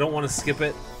pack. I don't want to skip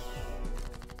it.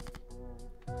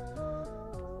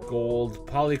 Gold,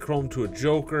 polychrome to a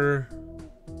joker.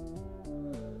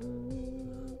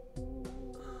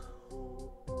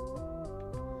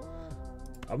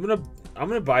 I'm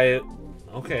gonna buy it.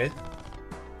 Okay.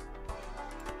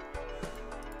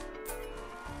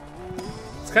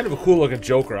 It's kind of a cool looking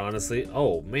joker, honestly.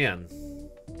 Oh man.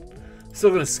 Still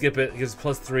gonna skip it. It gives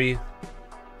 +3.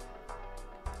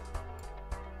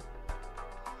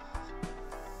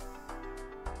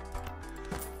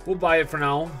 We'll buy it for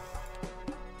now.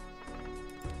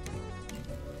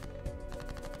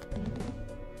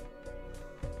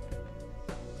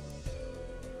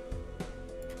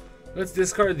 Let's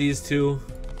discard these 2.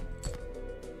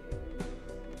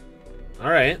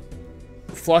 Alright.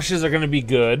 Flushes are gonna be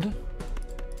good.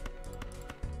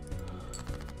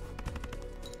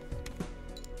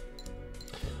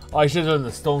 Oh, I should have done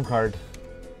the stone card.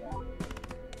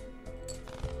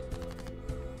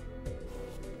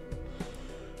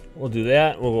 We'll do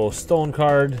that. We'll go stone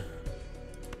card.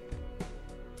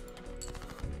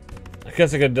 I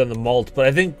guess I could have done the malt, but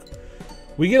I think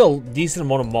we get a decent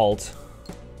amount of malt.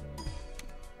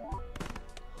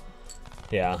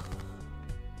 Yeah.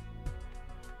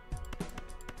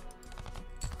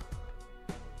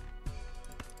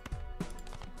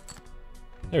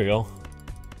 There we go.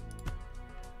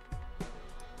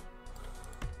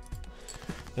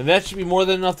 And that should be more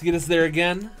than enough to get us there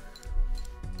again.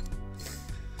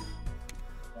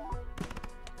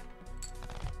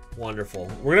 Wonderful.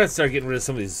 We're gonna start getting rid of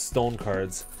some of these stone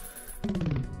cards.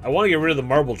 I want to get rid of the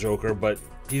marble joker, but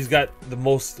he's got the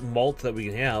most malt that we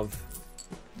can have.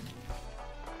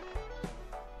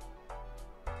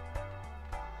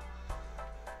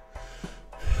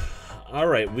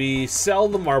 Alright, we sell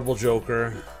the marble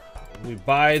joker. We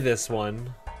buy this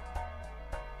one.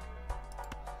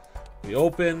 We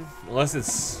open, unless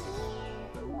it's...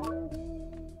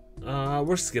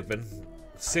 we're skipping.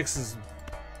 6 is...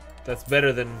 That's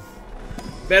better than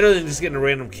just getting a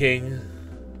random king.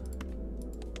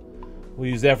 We'll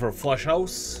use that for a flush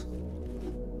house.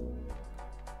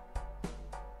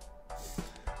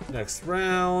 Next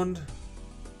round.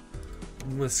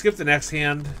 I'm gonna skip the next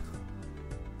hand.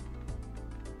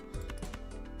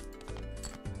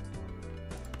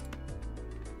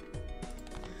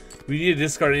 We need to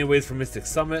discard anyways for Mystic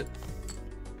Summit.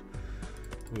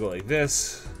 We go like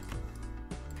this.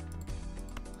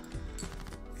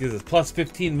 Gives us plus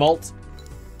 15 mult.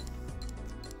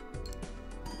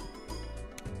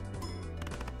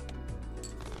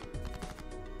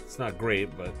 It's not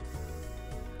great, but...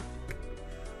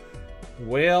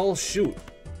 Well, shoot.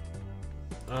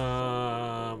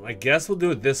 I guess we'll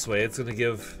do it this way. It's gonna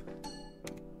give...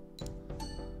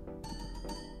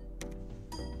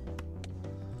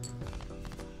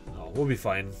 Oh, we'll be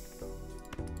fine.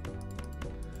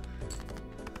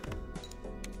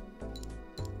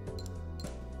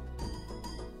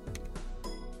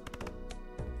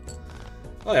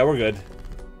 Oh yeah, we're good.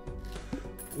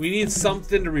 We need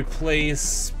something to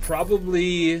replace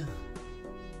probably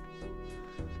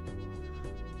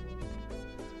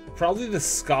the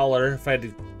Scholar if I had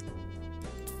to.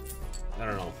 I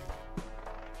don't know.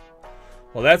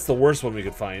 Well, that's the worst one we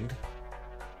could find.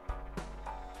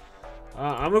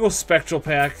 I'm gonna go Spectral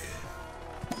Pack.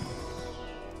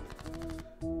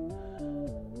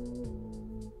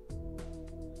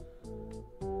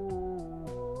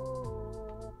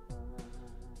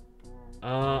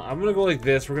 I'm gonna go like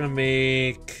this. We're gonna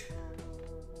make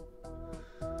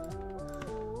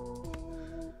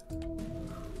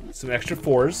some extra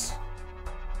 4s.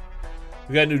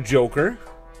 We got a new Joker.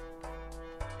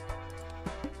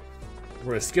 We're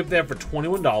gonna skip that for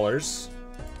 $21.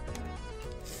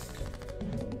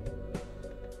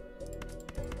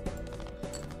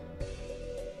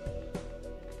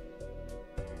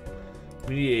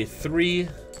 We need a 3.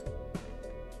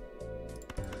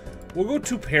 We'll go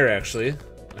 2 pair actually.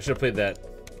 I should have played that.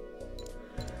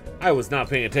 I was not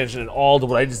paying attention at all to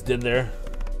what I just did there.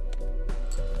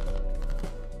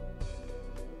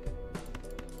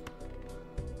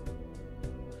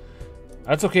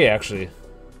 That's okay, actually.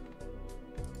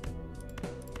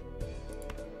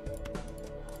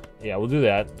 Yeah, we'll do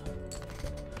that.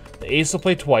 The ace will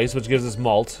play twice, which gives us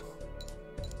mult.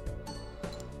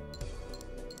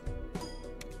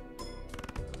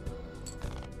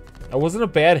 That wasn't a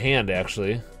bad hand,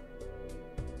 actually.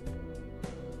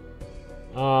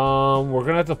 We're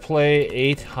gonna have to play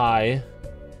 8 high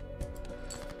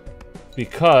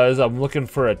because I'm looking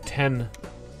for a 10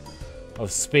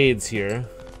 of spades here.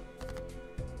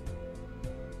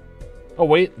 Oh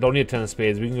wait, don't need a 10 of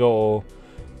spades. We can go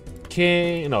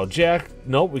king, no, jack.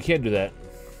 Nope, we can't do that.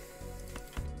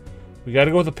 We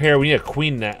gotta go with a pair. We need a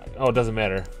queen net. Oh, it doesn't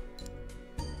matter.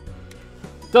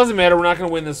 Doesn't matter, we're not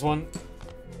gonna win this one.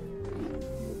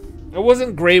 It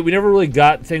wasn't great. We never really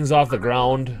got things off the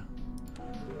ground.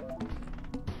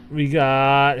 We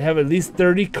have at least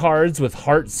 30 cards with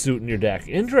Heart Suit in your deck.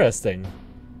 Interesting.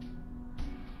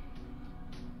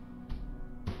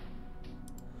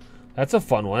 That's a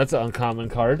fun one. That's an uncommon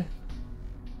card.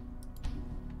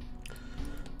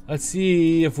 Let's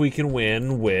see if we can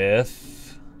win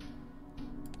with...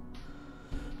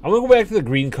 I'm gonna go back to the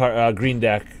green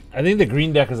deck. I think the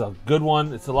green deck is a good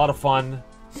one. It's a lot of fun.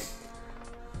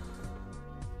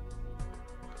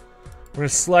 We're gonna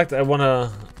select.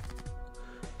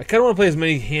 I kind of want to play as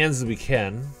many hands as we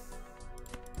can.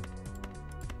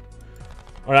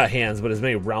 Or not hands, but as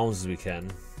many rounds as we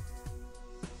can.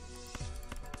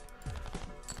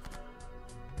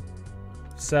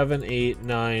 Seven, 8,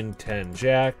 9, 10,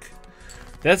 jack.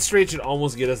 That straight should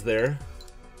almost get us there.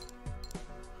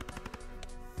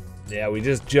 Yeah, we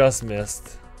just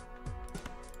missed.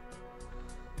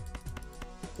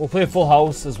 We'll play a full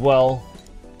house as well.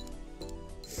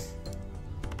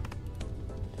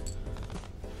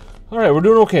 Alright, we're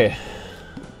doing okay.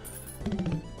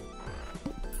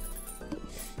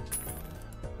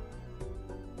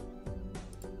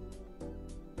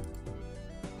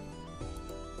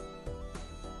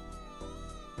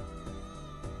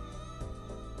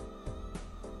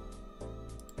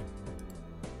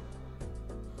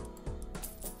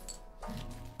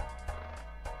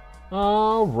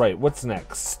 Alright, what's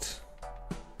next?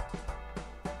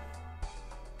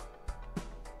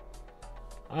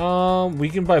 We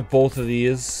can buy both of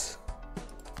these.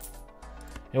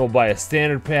 And we'll buy a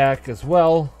standard pack as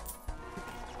well.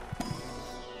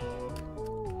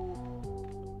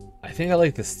 I think I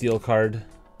like the steel card.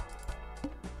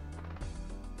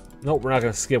 Nope, we're not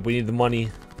gonna skip. We need the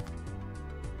money.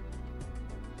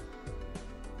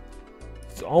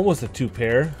 It's almost a 2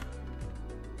 pair.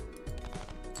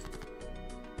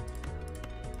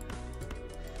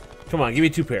 Come on, give me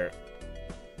 2 pair.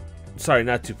 Sorry,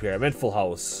 not 2 pair. I meant full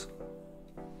house.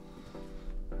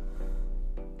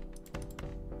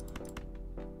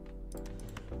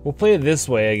 We'll play it this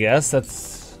way, I guess.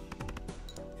 That's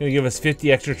gonna give us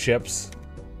 50 extra chips.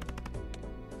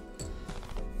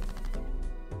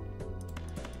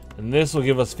 And this will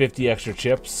give us 50 extra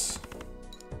chips,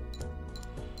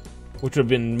 which would have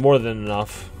been more than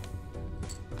enough.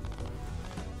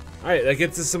 Alright, that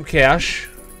gets us some cash.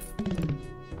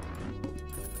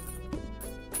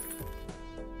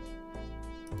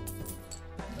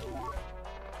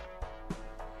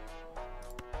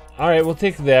 Alright, we'll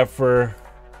take that for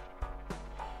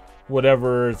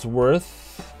whatever it's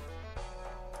worth.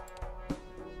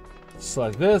 Just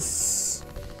like this.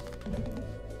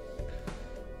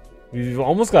 We've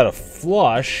almost got a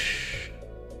flush.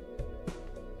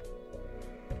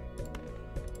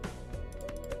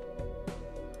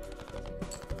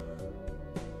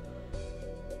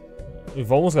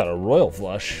 We've almost got a royal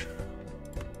flush.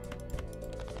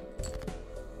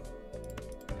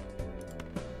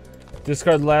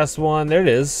 Discard the last one. There it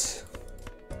is.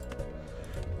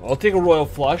 I'll take a royal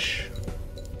flush.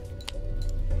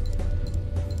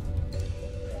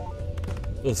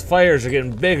 Those fires are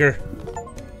getting bigger.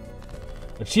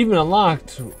 Achievement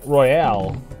unlocked,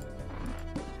 Royale.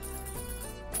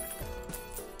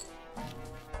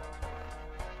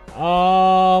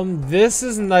 This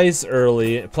is nice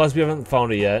early. Plus, we haven't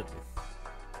found it yet.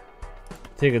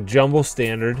 Take a jumbo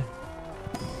standard.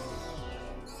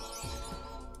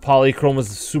 Polychrome is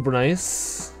super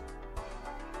nice.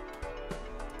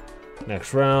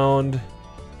 Next round.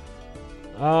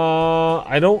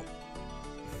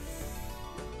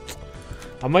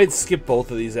 I might skip both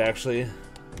of these actually.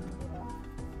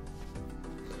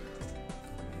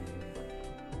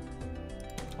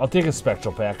 I'll take a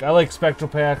spectral pack. I like spectral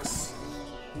packs.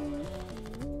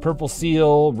 Purple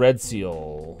seal, red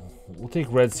seal. We'll take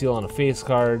red seal on a face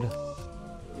card.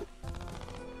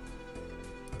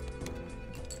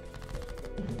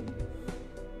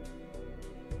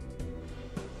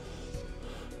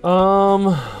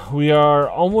 We are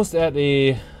almost at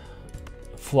a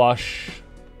flush.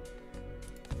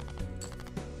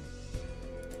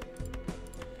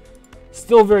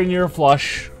 Still very near a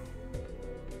flush.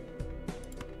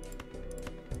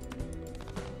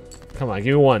 Come on,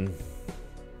 give me one.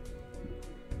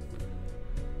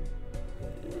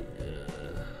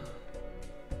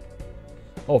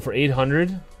 Oh, for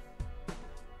 800?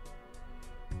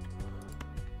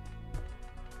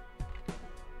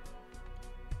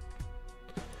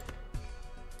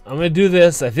 I'm gonna do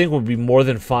this. I think we'll be more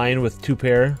than fine with 2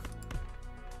 pair.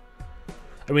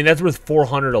 I mean, that's worth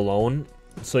 400 alone.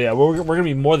 So yeah, we're gonna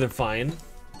be more than fine.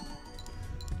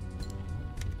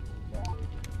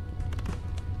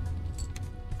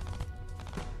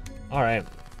 All right.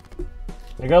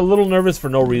 I got a little nervous for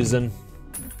no reason.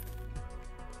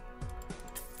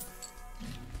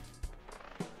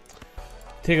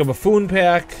 Take a buffoon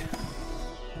pack.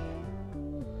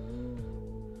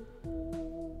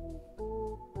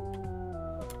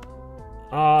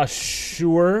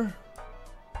 Sure.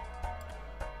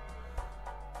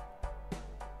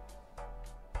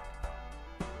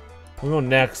 We'll go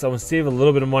next. I'm gonna save a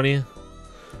little bit of money.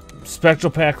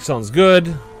 Spectral pack sounds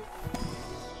good.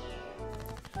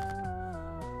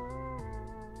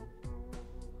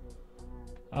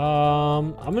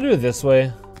 I'm gonna do it this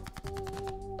way.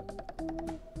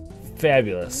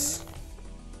 Fabulous.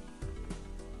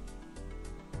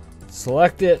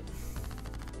 Select it.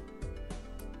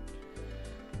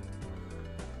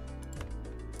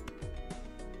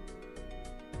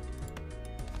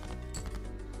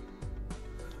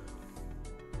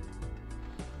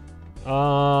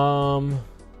 I'm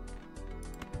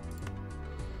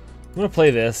gonna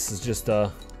play this. It's just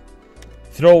a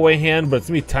throwaway hand, but it's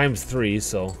gonna be ×3,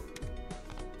 so.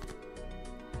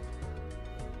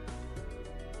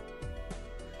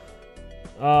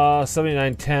 Uh,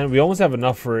 79.10. We almost have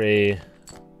enough for a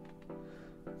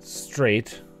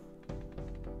straight.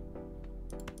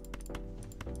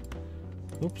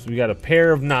 Oops, we got a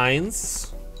pair of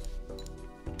 9s.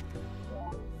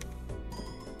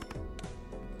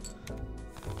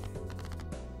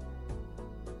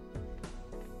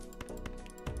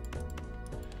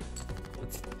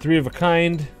 It's 3 of a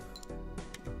kind.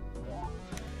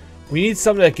 We need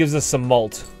something that gives us some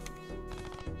malt.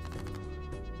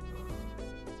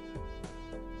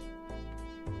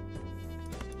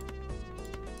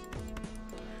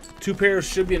 Two pairs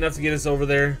should be enough to get us over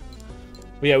there.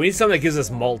 But yeah, we need something that gives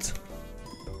us malt.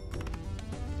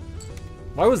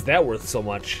 Why was that worth so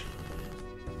much?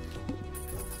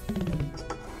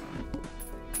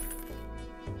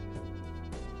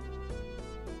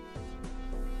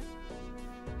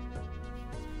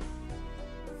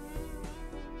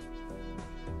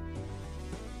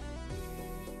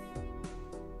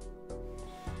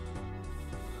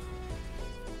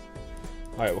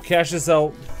 Alright, we'll cash this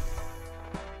out.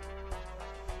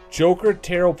 Joker,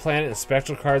 Tarot, Planet, and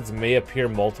Spectral cards may appear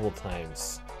multiple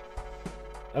times.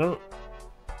 I don't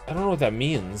know what that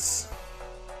means.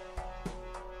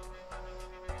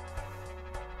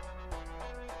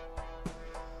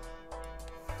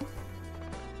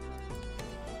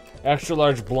 Extra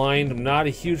large blind. I'm not a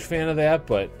huge fan of that,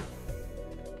 but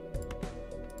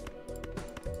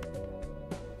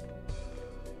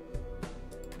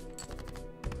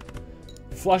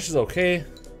flush is okay.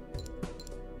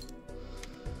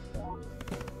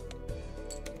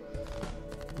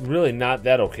 Really not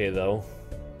that okay though.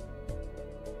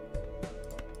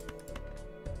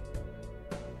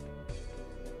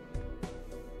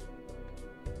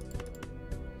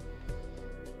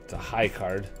 It's a high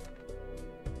card.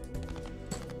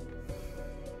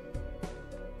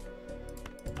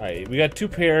 Alright, we got 2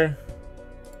 pair.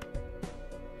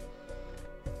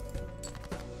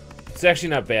 It's actually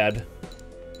not bad.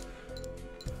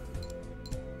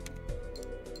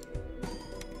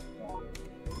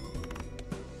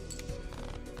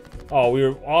 Oh, we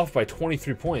were off by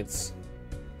 23 points.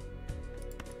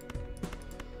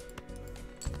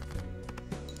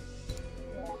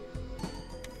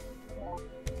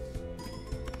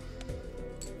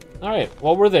 Alright,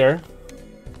 well, we're there.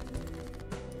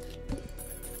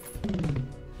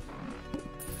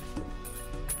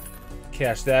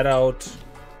 Cash that out.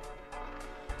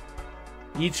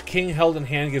 Each king held in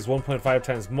hand gives 1.5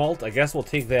 times mult. I guess we'll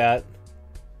take that.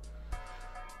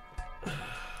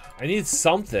 I need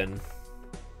something.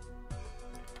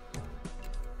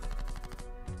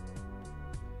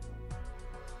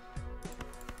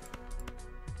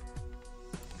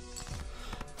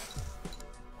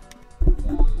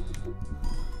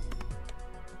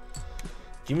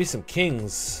 Give me some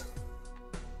kings.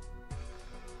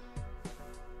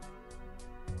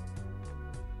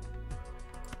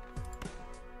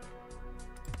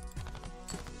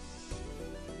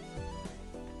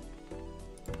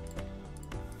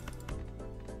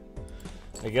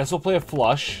 I guess we'll play a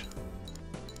flush.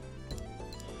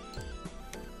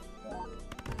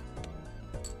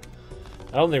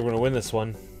 I don't think we're gonna win this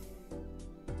one.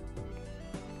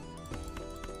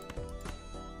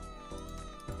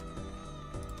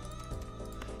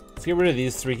 Let's get rid of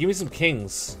these 3. Give me some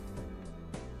kings.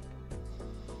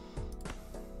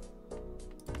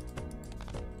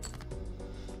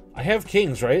 I have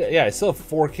kings, right? Yeah, I still have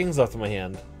 4 kings left in my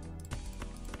hand.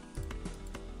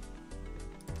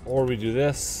 Or we do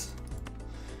this.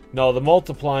 No, the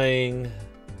multiplying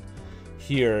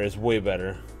here is way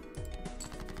better.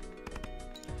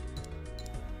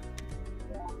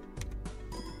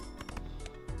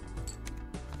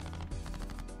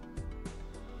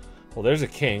 Well, there's a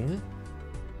king.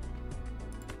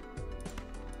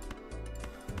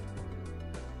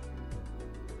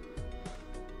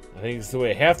 I think it's the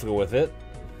way I have to go with it.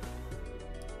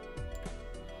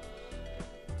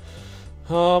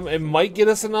 It might get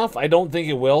us enough. I don't think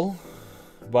it will,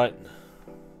 but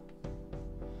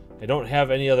I don't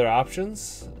have any other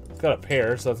options. It's got a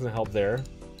pair, so that's gonna help there.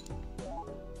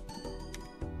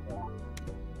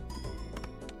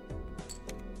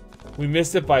 We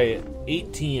missed it by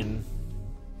 18.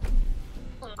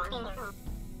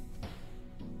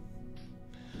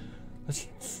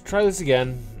 Let's try this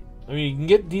again. I mean, you can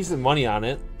get decent money on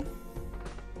it.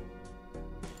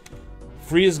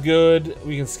 Free is good.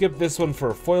 We can skip this one for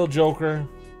a foil joker.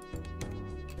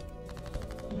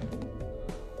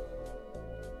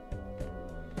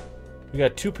 We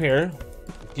got 2 pair.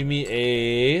 Give me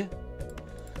a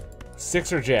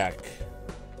 6 or jack.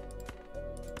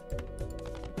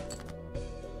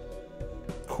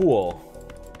 Cool.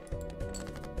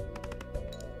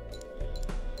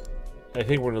 I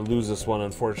think we're gonna lose this one,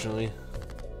 unfortunately.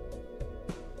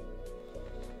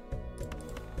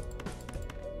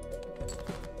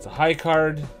 It's a high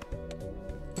card.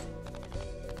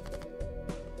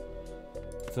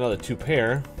 It's another 2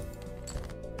 pair.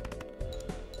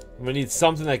 I'm gonna need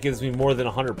something that gives me more than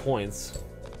 100 points.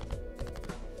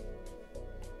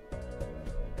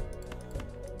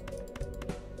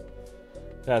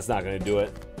 That's not gonna do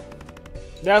it.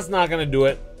 That's not gonna do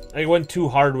it. I went too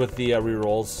hard with the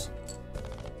rerolls.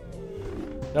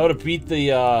 That would have beat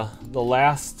the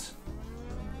last.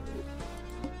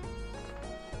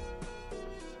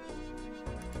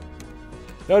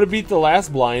 That would have beat the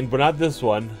last blind, but not this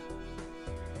one.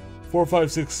 4, 5,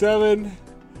 6, 7.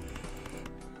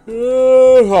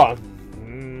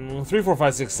 3, 4,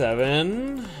 5, 6,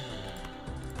 7.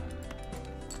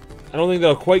 I don't think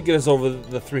that'll quite get us over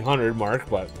the 300 mark,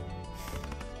 but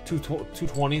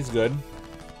 220 is good.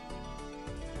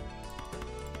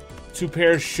 2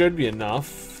 pairs should be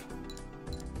enough.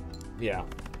 Yeah.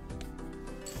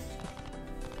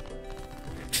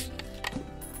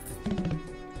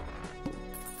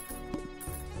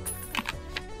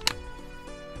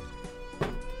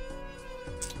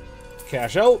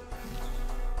 Cash out.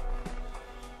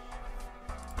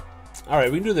 Alright,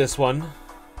 we can do this one.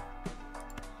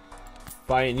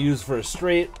 Buy and use for a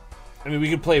straight. I mean, we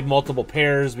can play multiple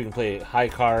pairs. We can play high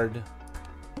card.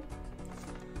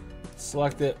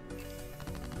 Select it.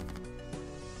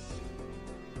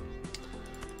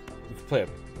 We can play a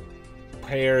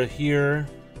pair here.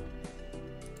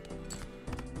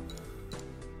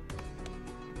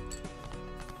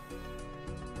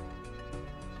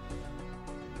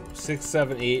 6,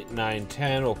 7, 8, 9,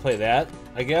 10. We'll play that,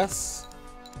 I guess.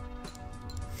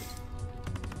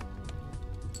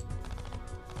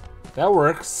 That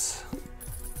works.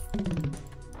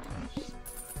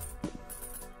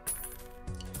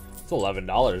 It's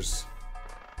 $11.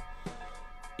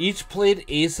 Each played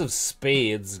ace of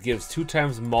spades gives 2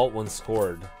 times malt when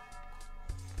scored.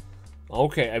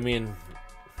 Okay, I mean,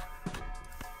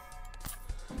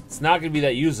 it's not going to be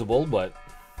that usable, but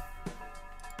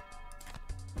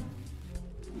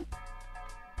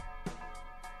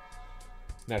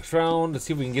next round, let's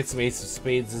see if we can get some ace of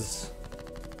spades.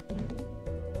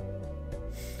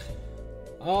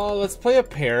 Let's play a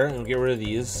pair and get rid of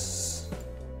these.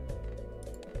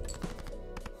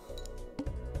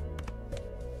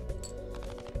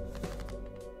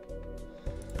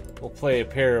 We'll play a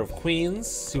pair of queens,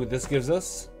 see what this gives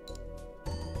us.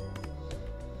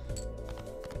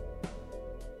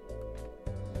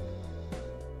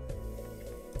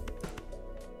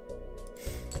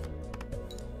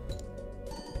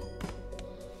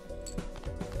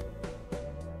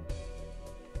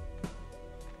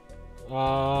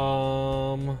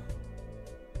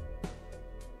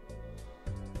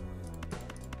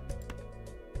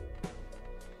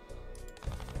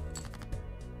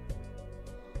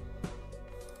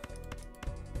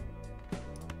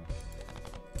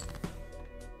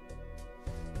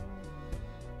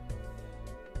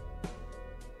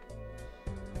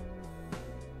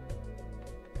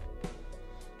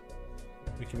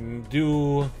 We can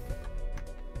do...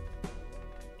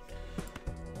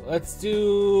 Let's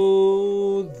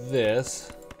do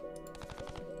this.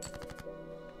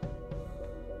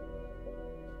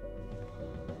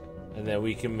 And then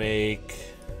we can make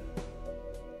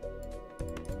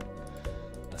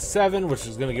a 7, which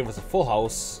is going to give us a full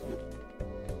house.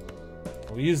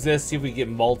 We'll use this, see if we get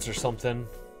mulch or something.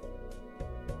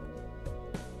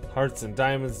 Hearts and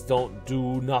diamonds don't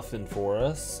do nothing for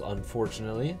us,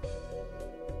 unfortunately.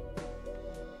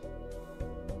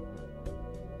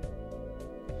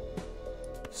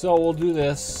 So we'll do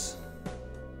this.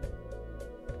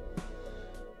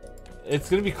 It's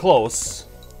gonna be close.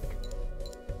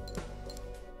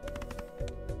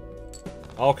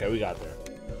 Okay, we got there.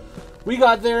 We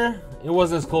got there. It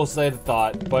wasn't as close as I had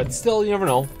thought, but still, you never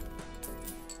know.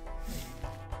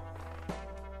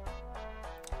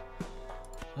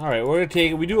 Alright, we're gonna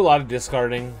take it. We do a lot of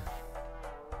discarding.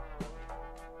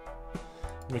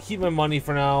 I'm gonna keep my money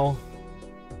for now.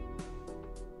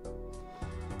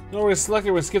 No, we're gonna select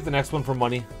it. We're gonna skip the next one for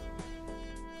money.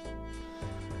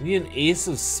 We need an ace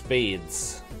of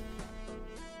spades.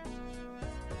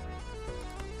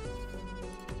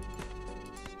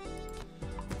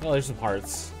 Oh, there's some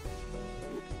hearts.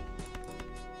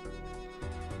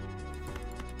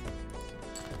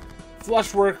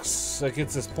 Flush works. That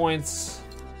gets us points.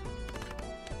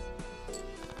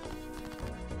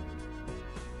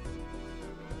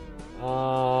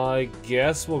 I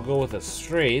guess we'll go with a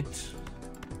straight.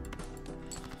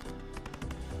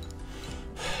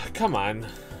 Come on.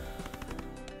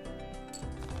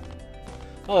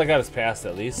 Oh, that got us past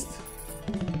at least.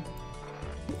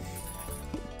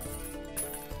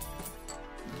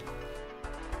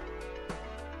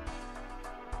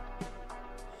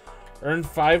 Earn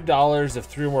 $5 if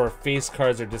 3 or more face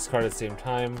cards are discarded at the same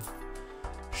time.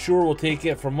 Sure, we'll take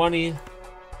it for money.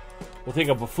 We'll take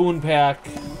a buffoon pack.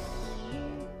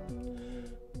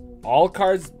 All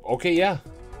cards? Okay, yeah.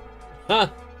 Huh.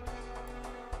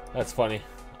 That's funny.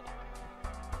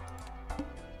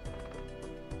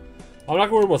 I'm not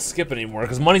gonna worry about skip anymore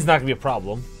because money's not gonna be a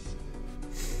problem.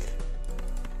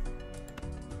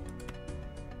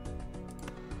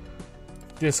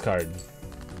 Discard.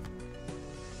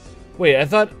 Wait, I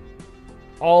thought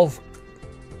all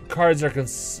cards are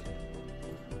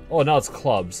oh, now it's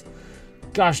clubs.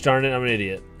 Gosh darn it, I'm an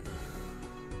idiot.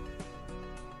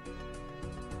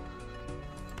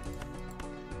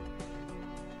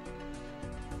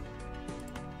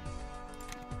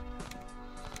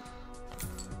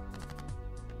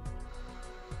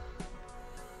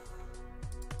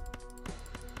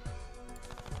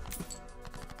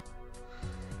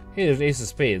 Hey, there's ace of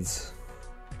spades.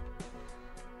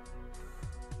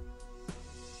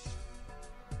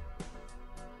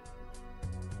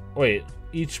 Wait,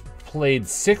 each played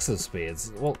 6 of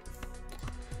spades. Well,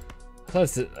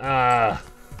 that's it.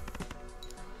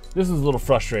 This is a little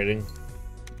frustrating.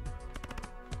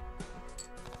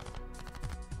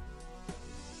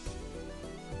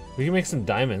 We can make some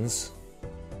diamonds.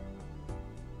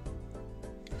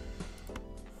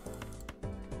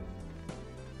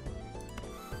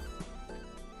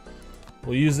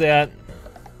 We'll use that.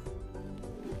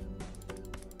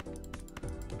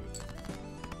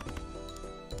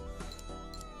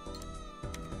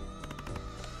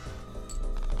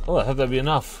 Oh, I hope that'd be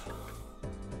enough.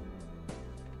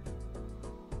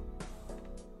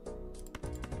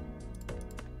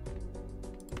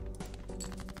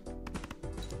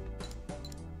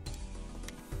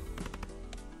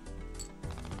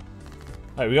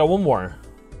 Alright, we got one more.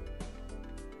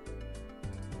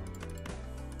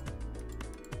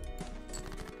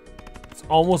 It's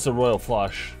almost a royal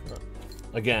flush.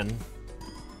 Again.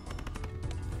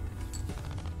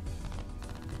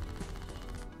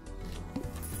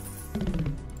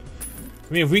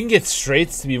 I mean, if we can get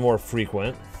straights to be more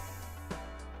frequent.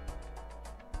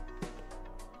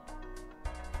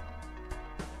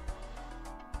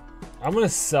 I'm gonna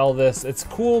sell this. It's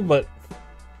cool, but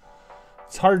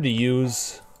it's hard to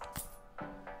use.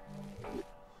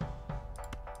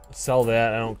 Sell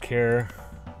that, I don't care.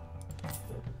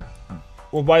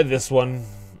 We'll buy this one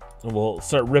and we'll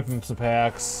start ripping some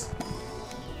packs.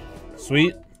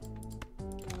 Sweet.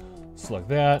 Select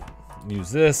that.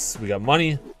 Use this. We got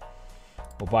money.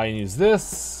 We'll buy and use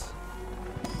this.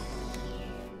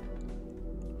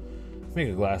 Make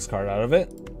a glass card out of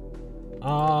it.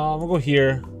 We'll go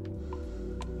here.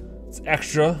 It's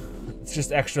extra. It's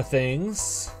just extra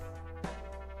things.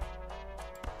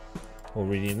 We'll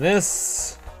redeem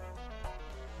this.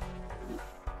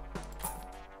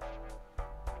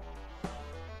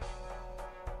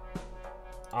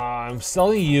 I'm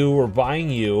selling you or buying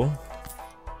you.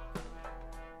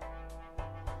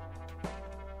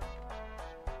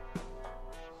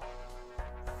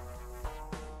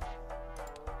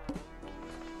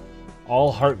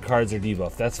 All heart cards are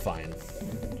debuffed. That's fine.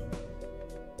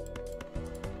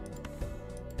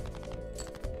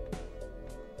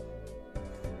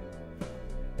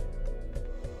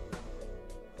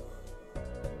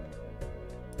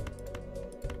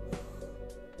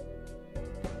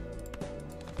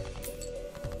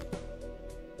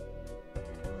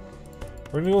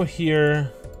 We're gonna go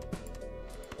here.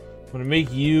 I'm gonna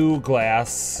make you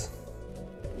glass.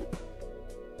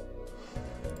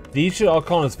 These should all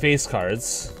count as face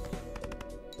cards.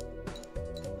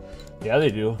 Yeah, they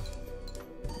do.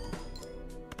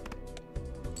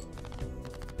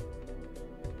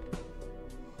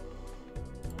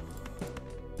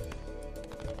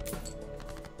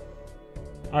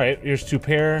 Alright, here's 2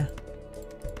 pair.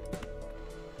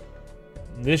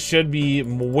 This should be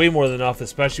way more than enough,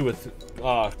 especially with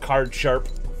card sharp.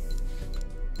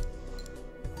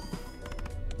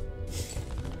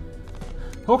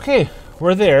 Okay,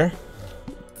 we're there.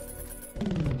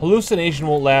 Hallucination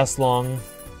won't last long.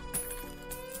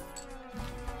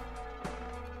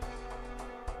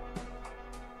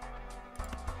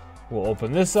 We'll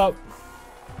open this up.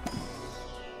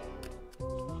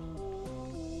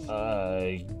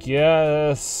 I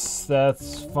guess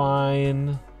that's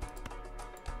fine.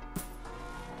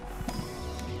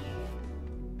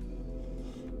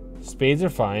 Spades are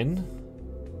fine.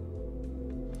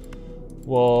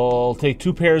 We'll take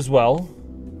 2 pairs well.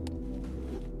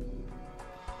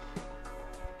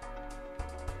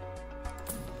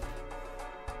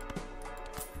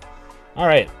 All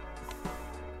right.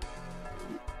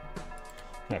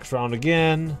 Next round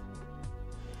again.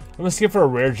 I'm gonna skip for a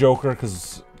rare joker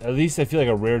because at least I feel like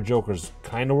a rare joker is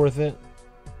kind of worth it.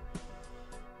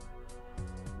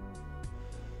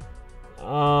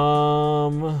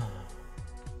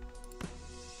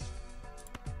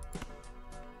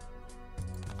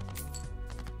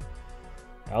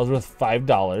 That was worth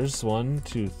 $5. 1,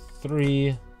 2,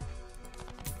 3.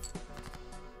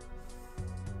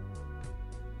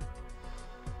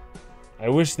 I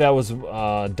wish that was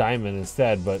diamond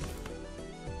instead, but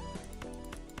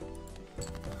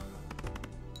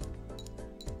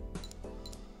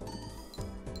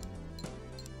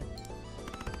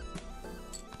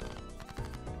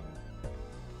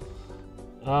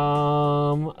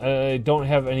I don't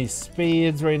have any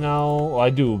spades right now. Well, I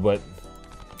do, but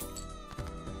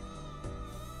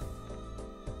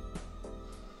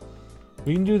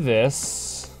we can do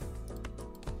this.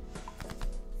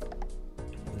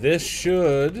 This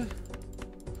should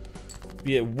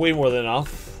be way more than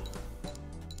enough.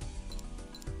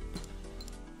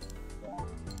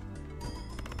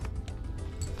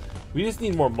 We just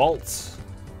need more malts.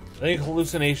 think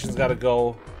Hallucination's gotta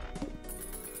go.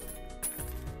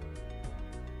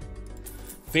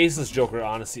 Faceless Joker,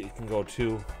 honestly, it can go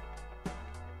too.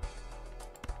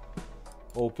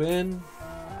 Open.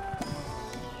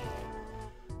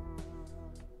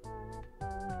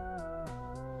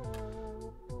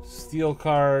 Steel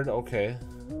card, okay.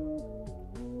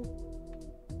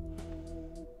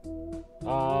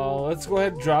 Let's go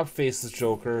ahead and drop Faceless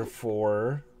Joker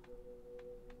for,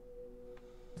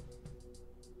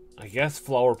 I guess,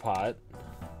 Flower Pot.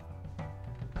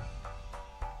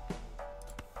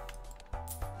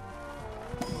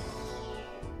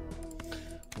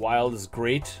 Wild is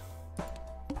great.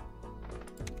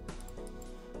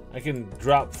 I can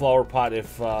drop Flower Pot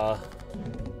if alright,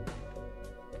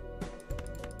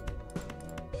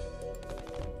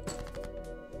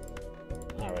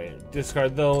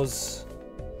 discard those.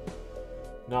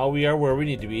 Now we are where we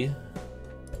need to be.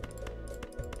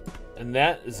 And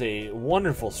that is a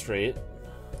wonderful straight.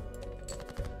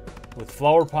 With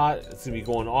Flower Pot, it's gonna be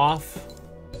going off.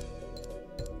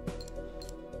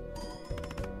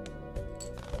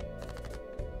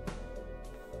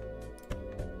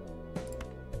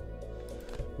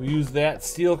 We use that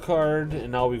steel card,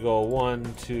 and now we go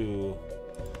 1, 2,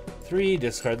 3,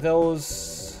 discard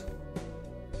those.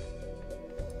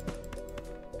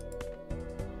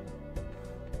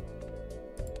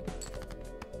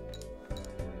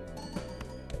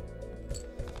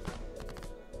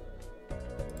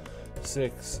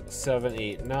 Six, 7,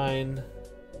 8, 9.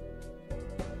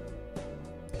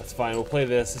 That's fine, we'll play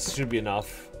this. This should be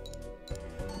enough.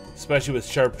 Especially with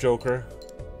Sharp Joker.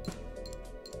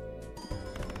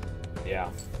 Yeah.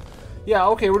 Yeah,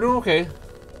 okay, we're doing okay.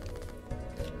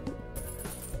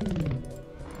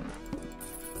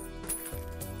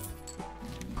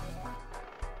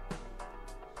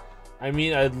 I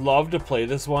mean, I'd love to play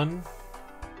this one,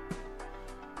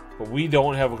 but we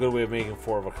don't have a good way of making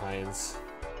 4 of a kinds.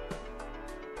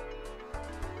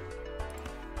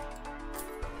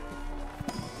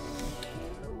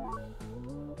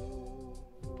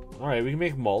 Alright, we can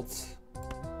make malts.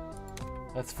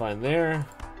 That's fine there.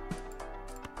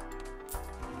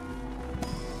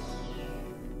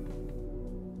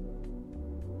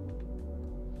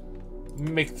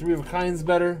 Make 3 of a kinds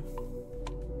better.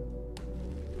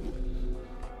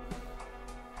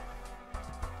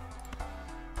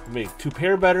 Make 2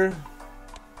 pair better.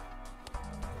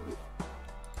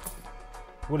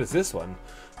 What is this one?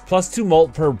 Plus 2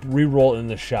 malt per reroll in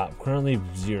the shop. Currently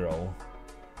 0.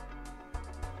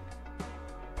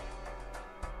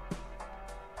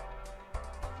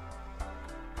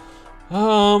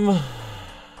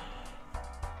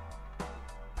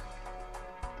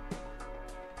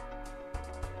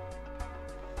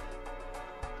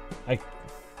 I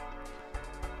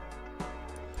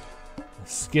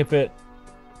skip it.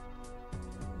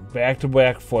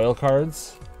 Back-to-back foil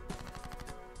cards.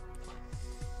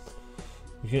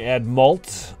 You can add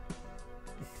malt.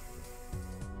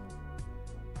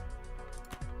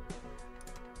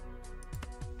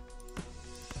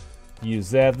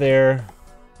 Use that there.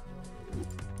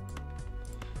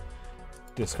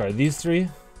 Discard these 3.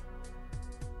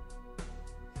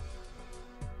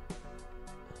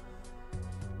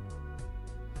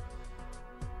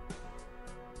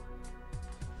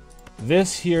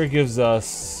 This here gives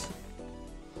us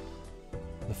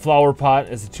the Flower Pot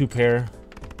as a 2 pair.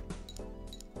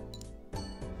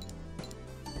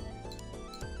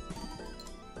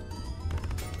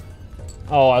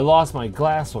 Oh, I lost my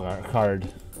glass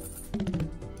card.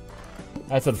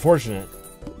 That's unfortunate.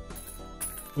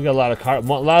 We got a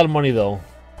lot of money though.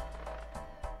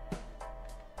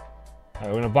 Alright,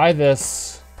 we're gonna buy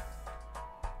this.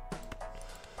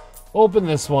 Open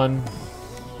this one.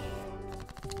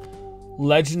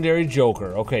 Legendary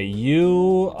Joker. Okay,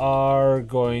 you are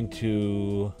going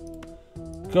to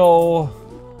go.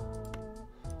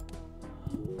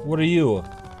 What are you?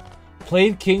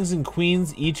 Played kings and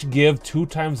queens each give 2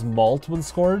 times malt when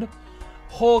scored.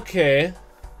 Okay.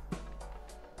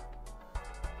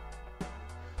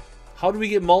 How do we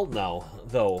get malt now,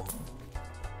 though?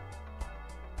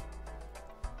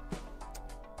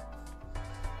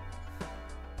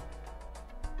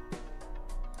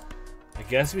 I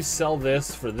guess we sell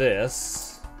this for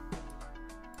this.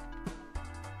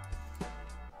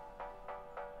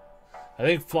 I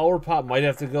think Flower Pot might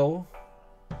have to go.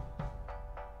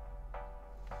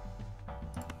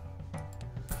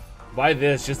 Buy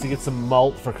this just to get some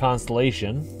malt for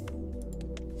Constellation.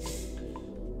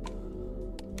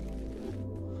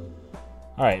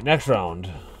 Alright, next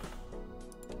round.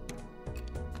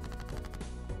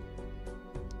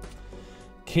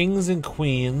 Kings and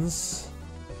queens.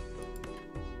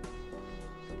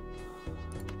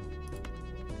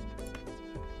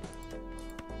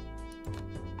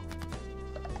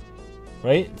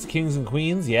 Right? It's kings and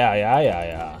queens? Yeah, yeah, yeah,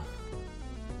 yeah.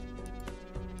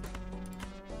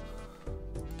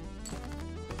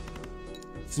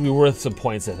 It's gonna be worth some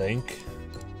points, I think.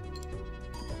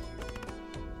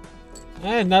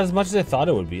 Not as much as I thought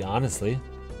it would be, honestly.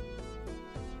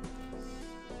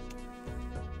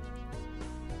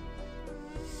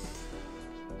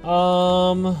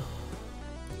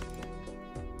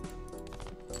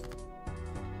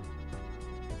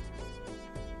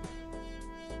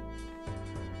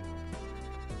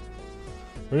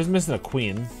 We're just missing a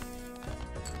queen.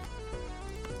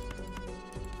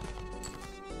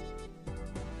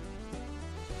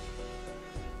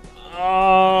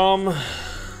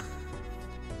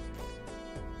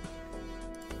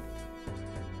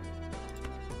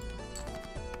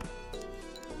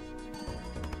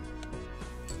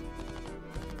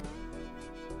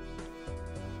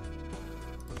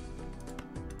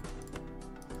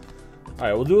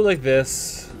 Alright, we'll do it like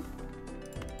this.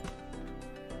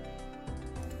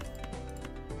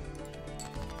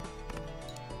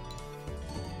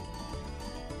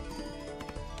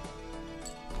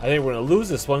 I think we're gonna lose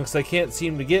this one because I can't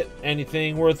seem to get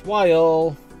anything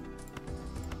worthwhile.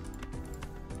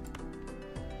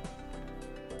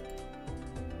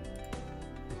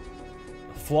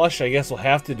 Flush, I guess we'll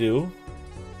have to do.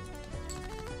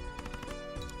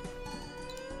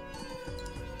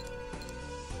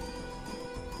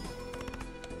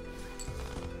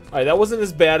 Alright, that wasn't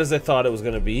as bad as I thought it was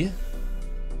gonna be.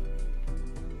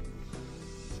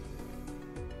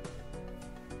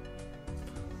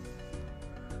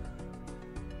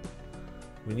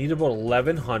 We need about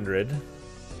 1,100.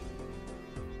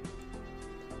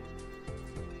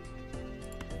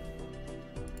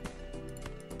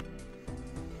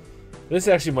 This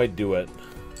actually might do it.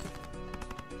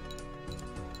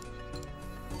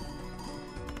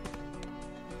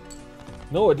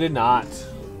 No, it did not.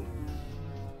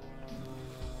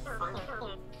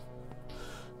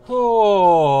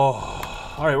 Oh.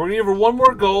 Alright, we're gonna give her one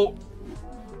more go.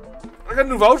 I got a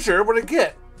new voucher. What did I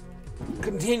get?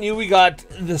 Continue, we got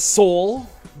the Soul,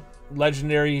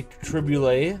 Legendary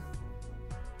Triboulet.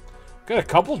 Got a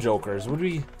couple jokers. What do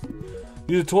we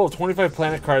use? A total of 25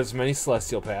 planet cards from any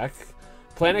Celestial pack.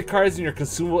 Planet cards in your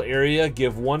consumable area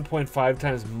give 1.5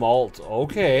 times malt.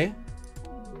 Okay.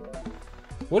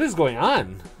 What is going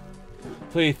on?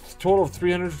 Play a total of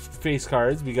 300 face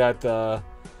cards. We got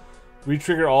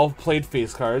re-trigger all played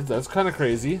face cards. That's kind of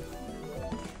crazy.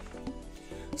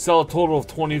 Sell a total of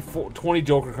 20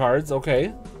 Joker cards.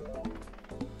 Okay.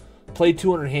 Play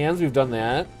 200 hands. We've done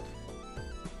that.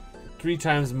 3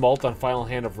 times malt on final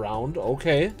hand of round.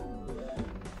 Okay.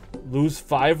 Lose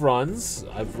 5 runs.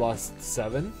 I've lost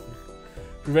 7.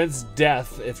 Prevents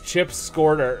death if chips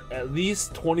scored are at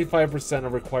least 25%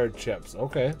 of required chips.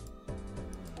 Okay.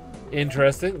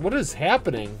 Interesting. What is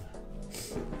happening?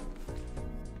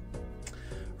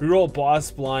 Reroll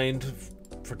boss blind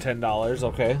for $10.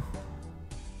 Okay.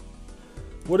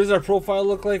 What does our profile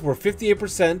look like? We're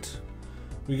 58%.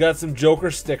 We got some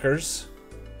Joker stickers.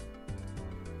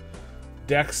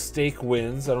 Deck stake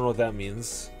wins. I don't know what that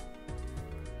means.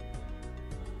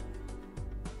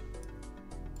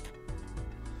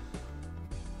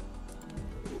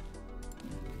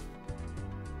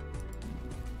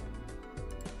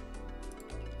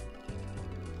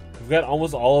 We've got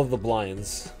almost all of the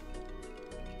blinds.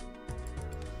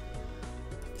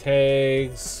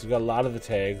 Tags. We got a lot of the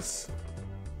tags.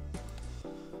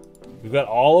 We've got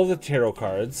all of the tarot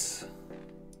cards.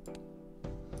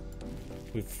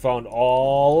 We've found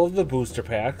all of the booster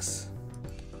packs.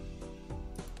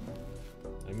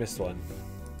 I missed one.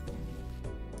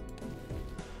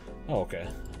 Oh, okay.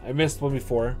 I missed one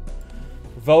before.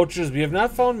 Vouchers. We have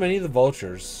not found many of the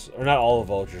vouchers. Or not all the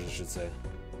vouchers, I should say.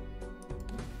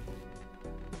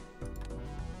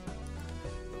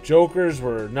 Jokers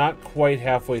were not quite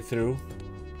halfway through.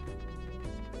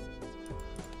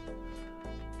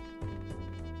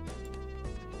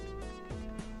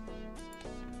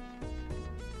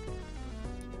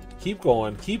 Keep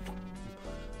going. Keep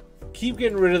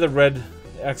getting rid of the red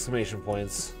exclamation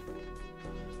points.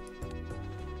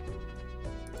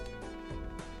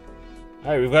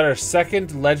 Alright, we've got our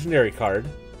second legendary card.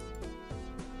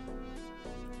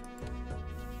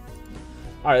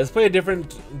 Alright, let's play a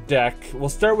different deck. We'll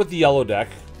start with the yellow deck.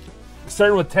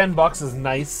 Starting with $10 is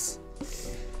nice.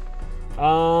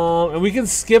 And we can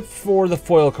skip for the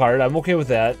foil card. I'm okay with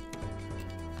that.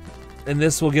 And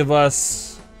this will give us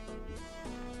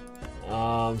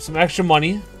some extra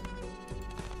money.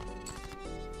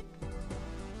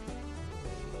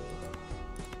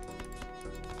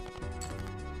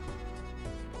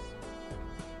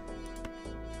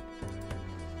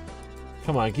 Come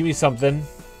Come on, give me something.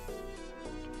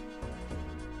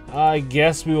 I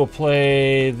guess we will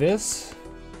play this.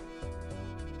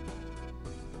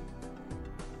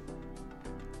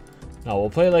 No, we'll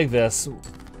play like this.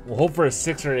 We'll hope for a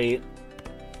 6 or 8.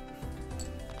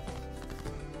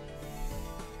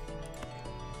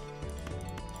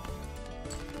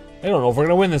 I don't know if we're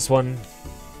gonna win this one.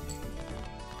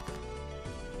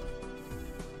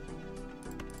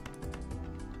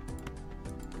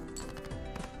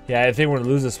 Yeah, I think we're gonna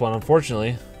lose this one,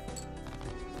 unfortunately.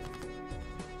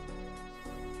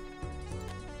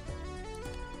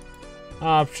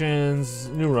 Options,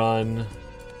 new run.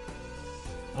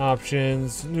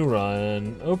 Options, new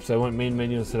run. Oops, I went main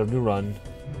menu instead of new run.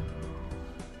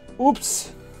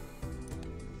 Oops.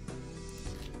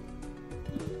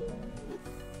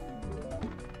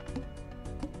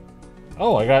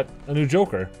 Oh, I got a new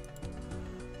Joker.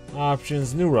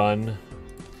 Options, new run.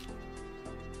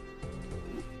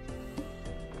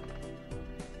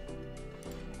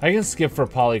 I can skip for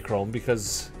Polychrome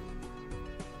because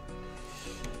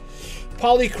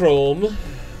Polychrome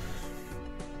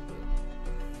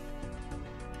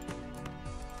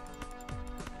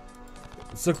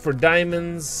let's look for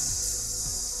diamonds.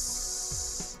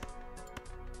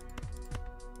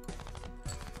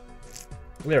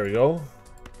 There we go.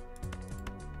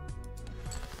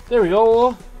 There we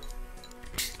go.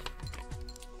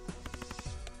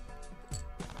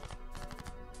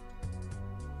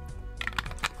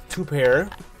 Two pair.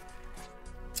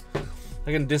 I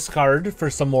can discard for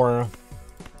some more.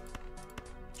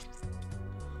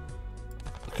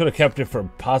 I could have kept it for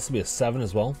possibly a 7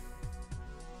 as well.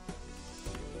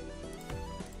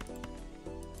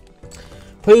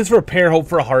 Play this for a pair, hope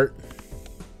for a heart.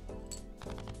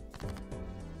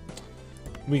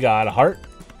 We got a heart.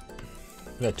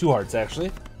 We got 2 hearts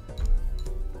actually.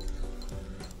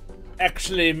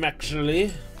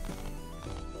 Actually.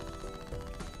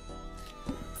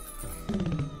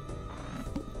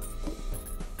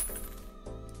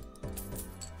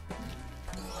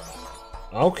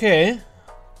 Okay.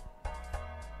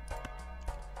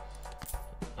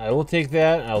 I will take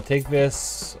that. I'll take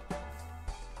this.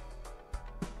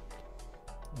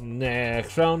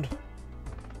 Next round.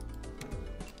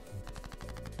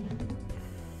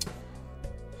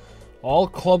 All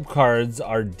club cards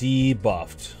are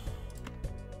debuffed.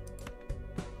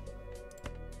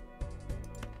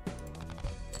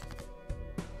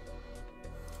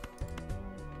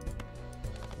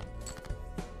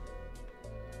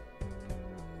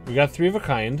 We got 3 of a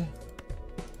kind.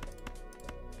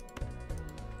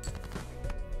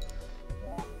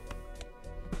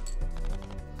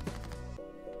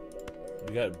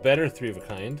 We got better 3 of a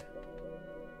kind.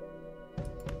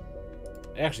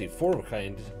 Actually, 4 of a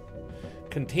kind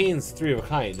contains 3 of a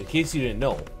kind, in case you didn't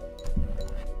know.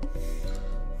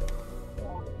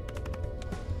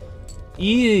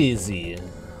 Easy.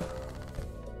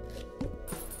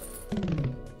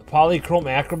 Polychrome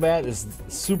Acrobat is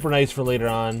super nice for later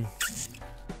on.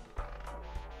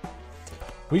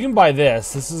 We can buy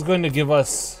this. This is going to give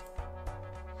us...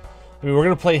 I mean, we're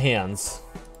going to play hands.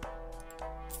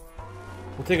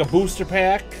 We'll take a booster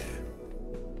pack.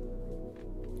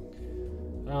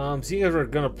 Seeing as we're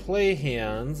going to play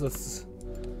hands, let's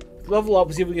level up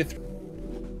and see if we get through.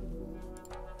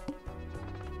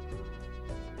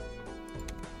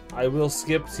 I will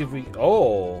skip, see if we...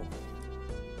 Oh!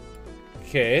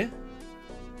 Okay.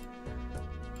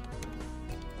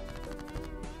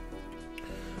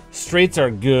 Straights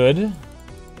are good.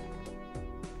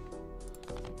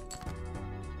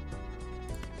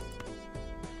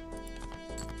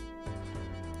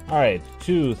 Alright,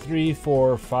 2, 3,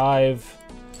 4, 5.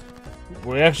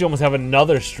 We actually almost have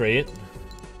another straight.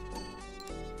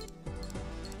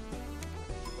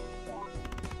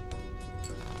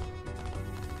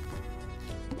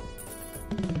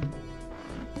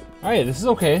 Alright, this is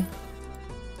okay.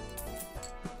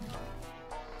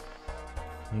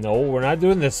 No, we're not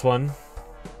doing this one.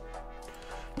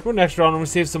 For next round, I'm gonna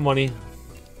save some money.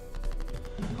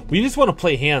 We just want to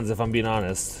play hands, if I'm being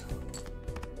honest.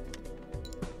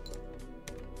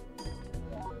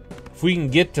 If we can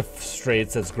get to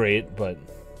straights, that's great, but...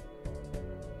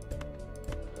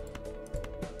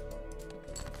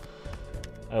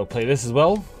 I will play this as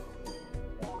well.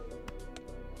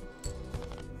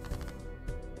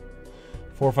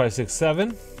 4, 5, 6,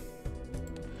 7.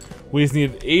 We just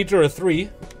need 8 or a 3.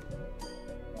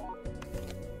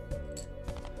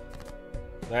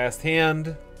 Last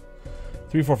hand.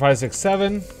 3, 4, 5, 6,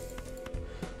 7.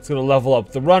 It's gonna level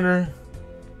up the runner.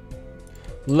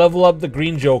 Level up the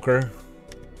green Joker.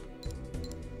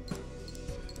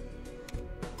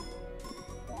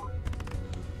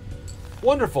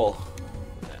 Wonderful.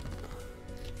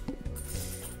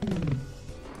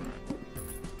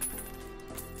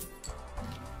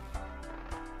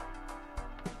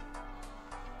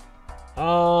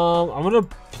 I'm gonna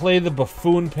play the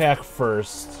Buffoon pack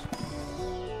first.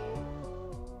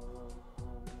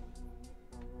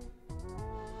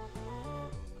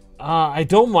 I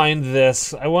don't mind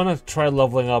this. I want to try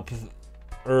leveling up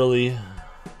early.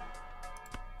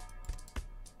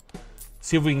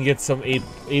 See if we can get some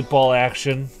eight ball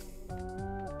action.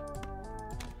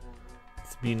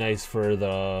 It's be nice for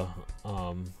the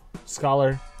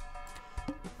scholar.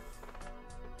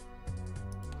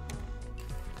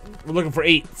 We're looking for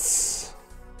 8s.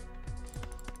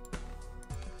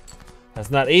 That's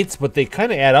not 8s, but they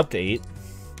kind of add up to 8.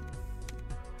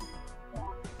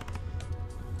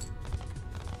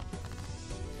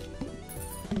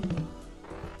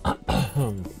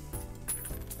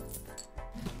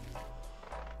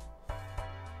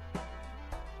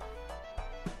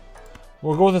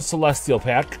 We'll go with a Celestial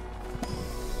pack.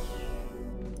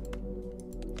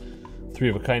 3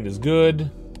 of a kind is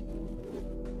good.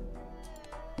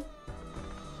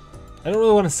 I don't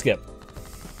really want to skip.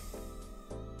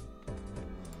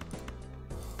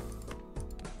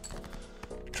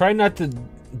 Try not to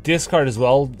discard as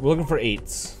well. We're looking for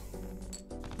 8s.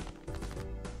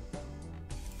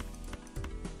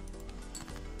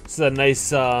 This is a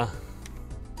nice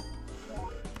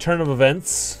turn of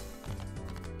events.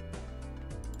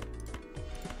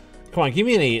 Come on, give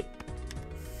me an 8.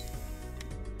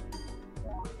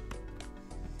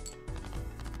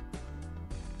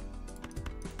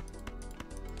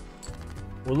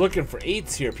 We're looking for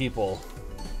 8s here, people.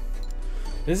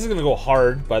 This is gonna go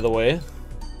hard, by the way.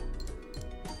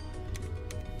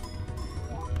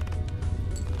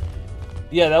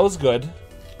 Yeah, that was good.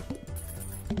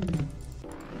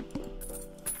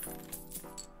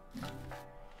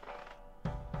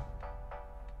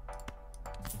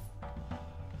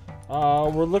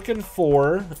 We're looking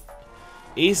for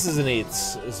aces and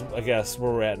 8s, is I guess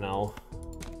where we're at now.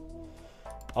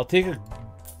 I'll take a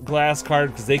glass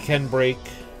card because they can break.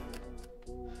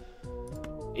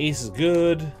 Ace is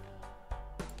good.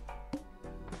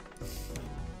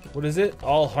 What is it?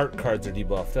 All heart cards are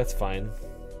debuffed. That's fine.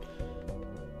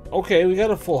 Okay, we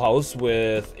got a full house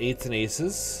with 8s and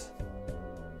aces.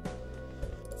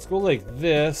 Let's go like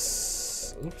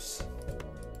this. Oops.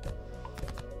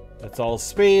 That's all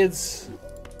spades.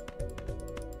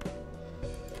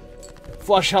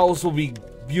 Flush house will be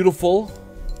beautiful.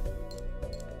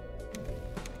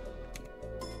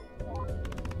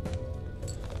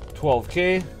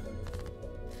 $12K.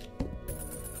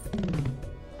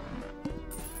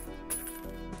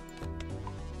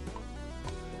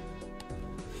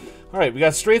 Alright, we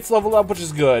got straights leveled up, which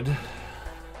is good.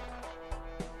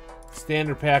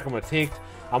 Standard pack I'm gonna take.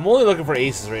 I'm only looking for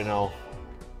aces right now.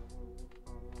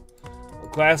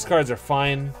 Glass cards are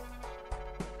fine.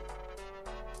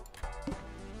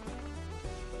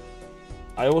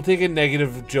 I will take a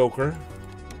negative joker.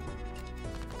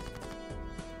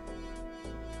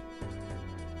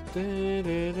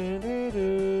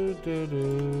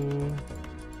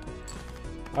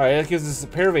 Alright, that gives us a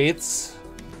pair of 8s.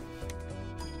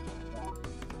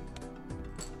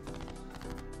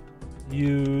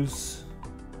 Use.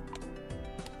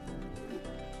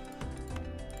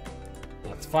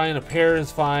 That's fine, a pair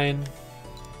is fine.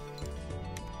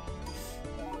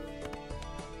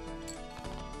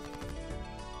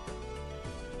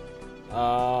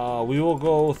 We will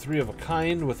go 3 of a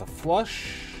kind with a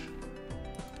flush.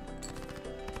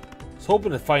 I was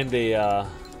hoping to find a, I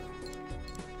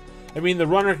mean, the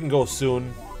runner can go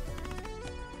soon.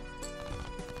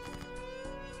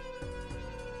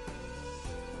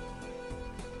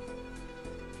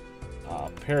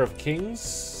 Pair of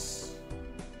kings.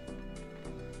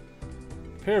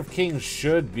 Pair of kings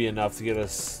should be enough to get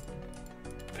us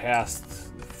past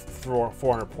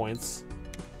 400 points.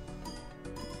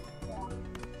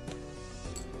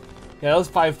 Yeah, that was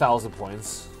 5,000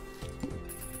 points.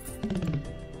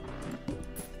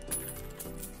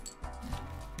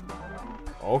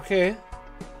 Okay.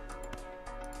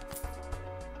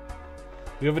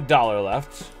 We have $1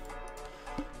 left.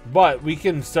 But we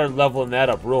can start leveling that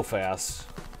up real fast.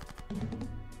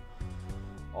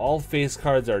 All face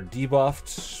cards are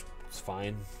debuffed. It's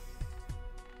fine.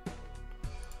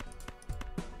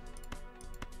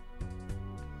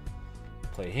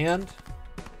 Play hand.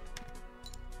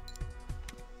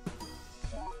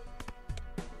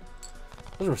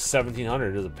 Those were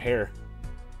 1,700 as a pair.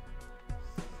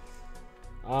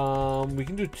 We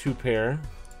can do 2 pair.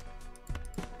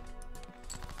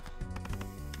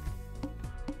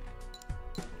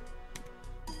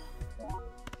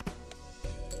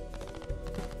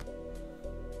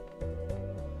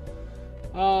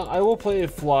 I will play a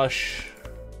flush.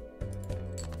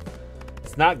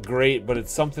 It's not great, but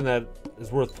it's something that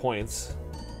is worth points.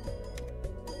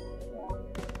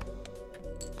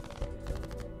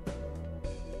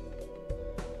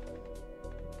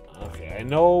 Okay, I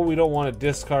know we don't want to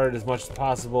discard as much as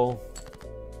possible.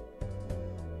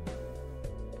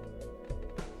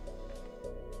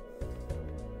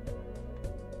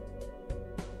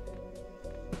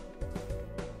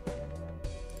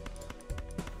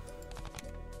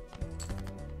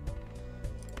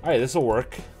 Alright, this will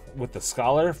work. With the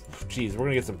Scholar, jeez, we're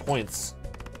gonna get some points.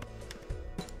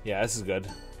 Yeah, this is good.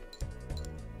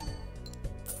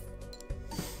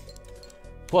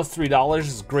 Plus $3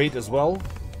 is great as well.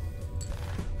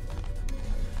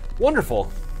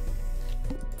 Wonderful.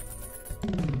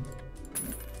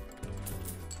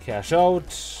 Cash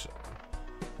out.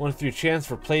 1 in 3 chance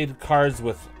for played cards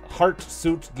with heart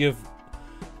suit give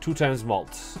 2 times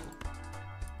malt.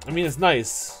 I mean, it's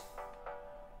nice.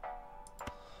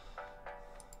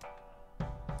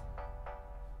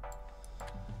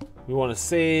 We want to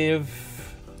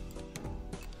save.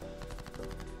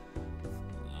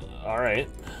 Alright.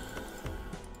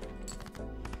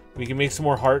 We can make some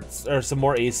more hearts, or some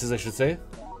more aces, I should say.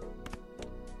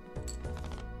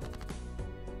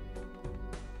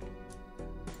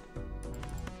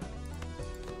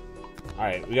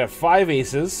 Alright, we got 5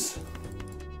 aces.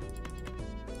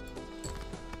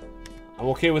 I'm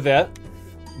okay with that.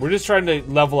 We're just trying to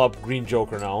level up Green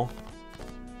Joker now.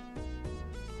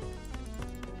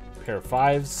 Pair of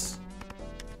 5s.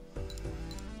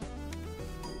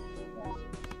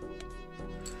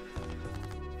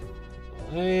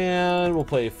 And we'll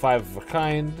play 5 of a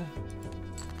kind.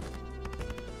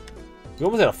 We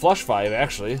almost had a flush 5,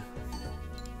 actually.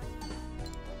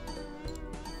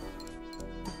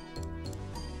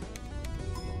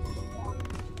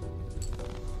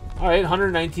 Alright,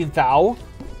 119 thou.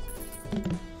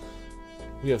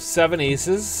 We have 7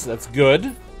 aces. That's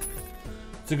good.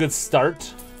 It's a good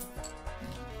start.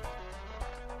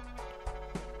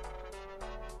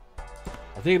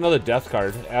 I think another death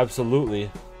card,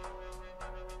 absolutely.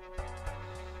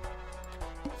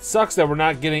 Sucks that we're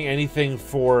not getting anything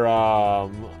for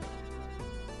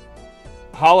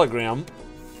hologram.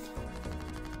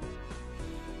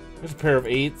 There's a pair of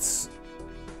 8s.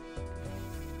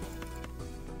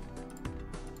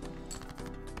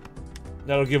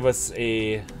 That'll give us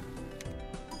a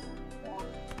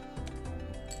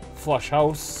flush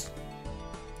house.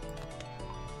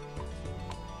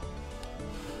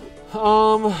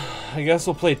 I guess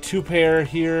we'll play 2 pair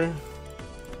here.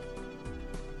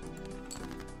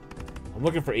 I'm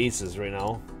looking for aces right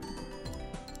now.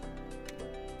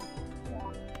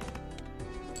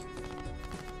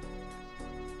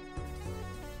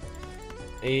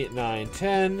 Eight, 9,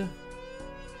 10.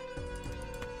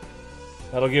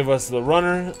 That'll give us the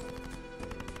runner.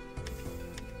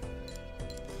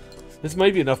 This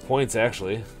might be enough points,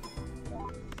 actually.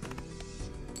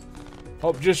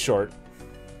 Oh, just short.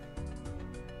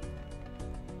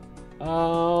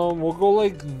 We'll go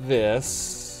like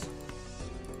this.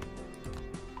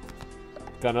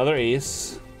 Got another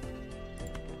ace.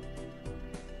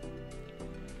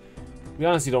 We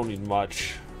honestly don't need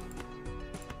much.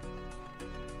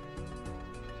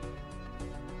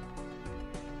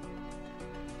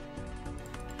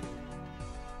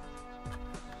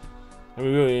 I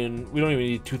mean, we don't even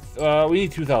need we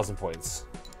need 2,000 points,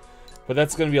 but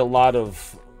that's going to be a lot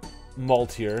of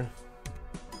malt here.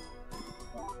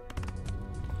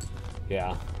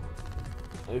 Yeah,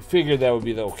 I figured that would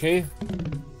be the okay.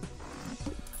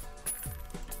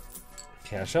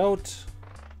 Cash out.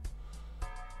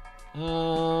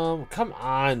 Come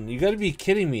on, you got to be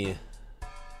kidding me.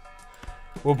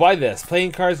 We'll buy this.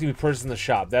 Playing cards can be purchased in the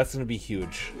shop. That's going to be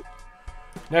huge.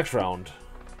 Next round.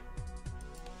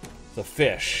 The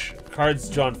fish. Cards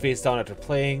drawn face down after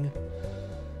playing.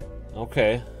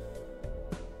 Okay.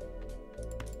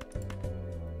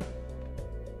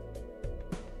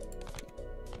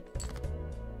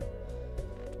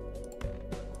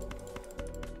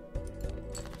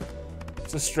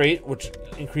 It's a straight, which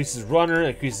increases runner,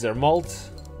 increases our malt.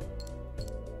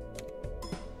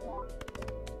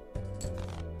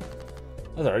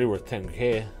 That's already worth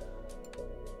 10k.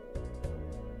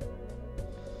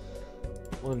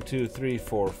 1, 2, 3,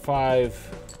 4,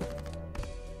 5.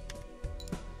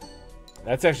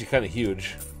 That's actually kind of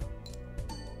huge.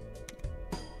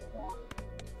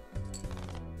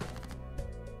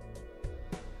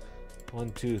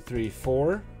 One, 2, 3,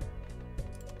 4.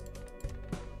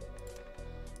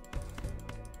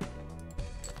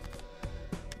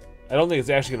 I don't think it's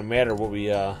actually going to matter what we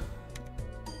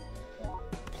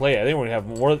play. I think we're going to have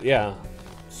more. Yeah.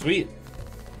 Sweet.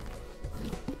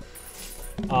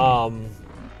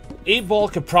 8 ball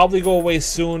could probably go away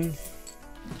soon.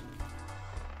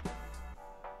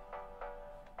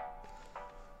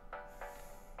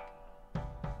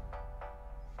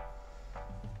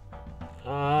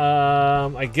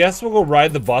 I guess we'll go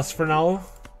ride the bus for now.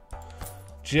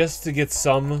 Just to get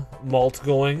some malt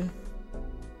going.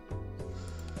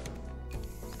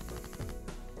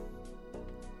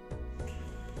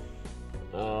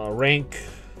 Rank.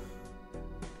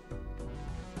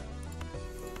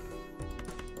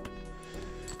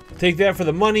 Take that for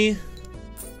the money.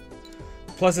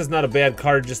 Plus, it's not a bad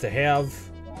card just to have.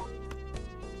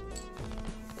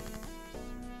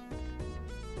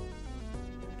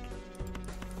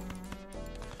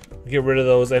 Get rid of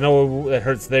those. I know that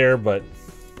hurts there, but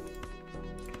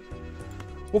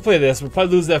we'll play this. We'll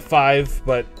probably lose that 5,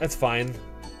 but that's fine.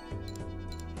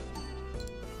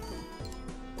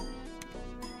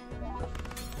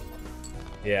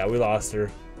 Yeah, we lost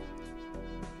her.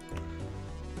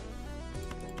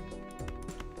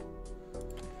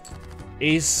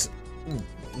 Ace.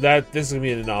 This is gonna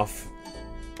be enough.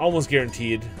 Almost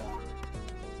guaranteed.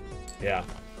 Yeah.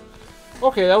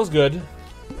 Okay, that was good.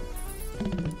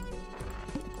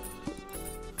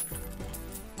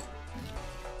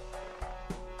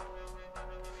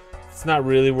 It's not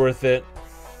really worth it.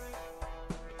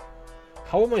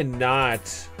 How am I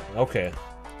not? Okay.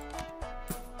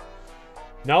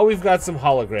 Now we've got some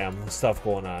hologram stuff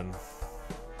going on.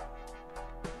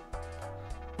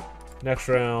 Next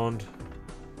round.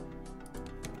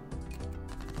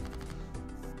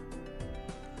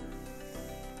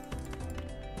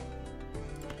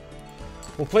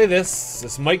 We'll play this.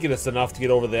 This might get us enough to get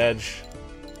over the edge.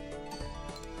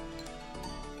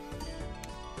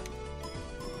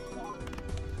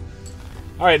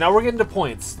 Alright, now we're getting to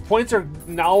points. Points are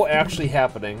now actually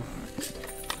happening.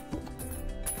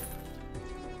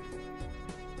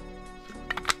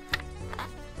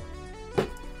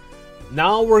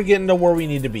 Now we're getting to where we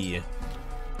need to be.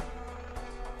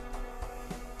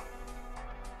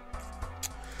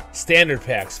 Standard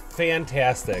packs.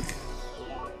 Fantastic.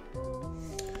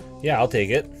 Yeah, I'll take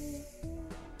it.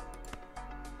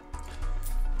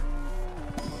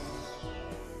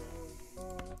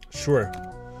 Sure.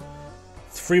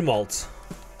 It's free malt.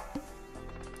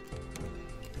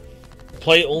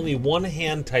 Play only one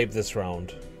hand type this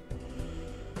round.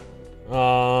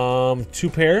 2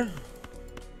 pair?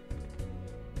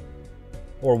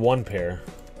 Or 1 pair?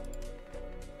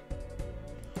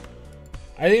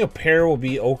 I think a pair will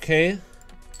be okay.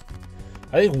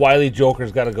 I think Wily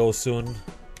Joker's got to go soon.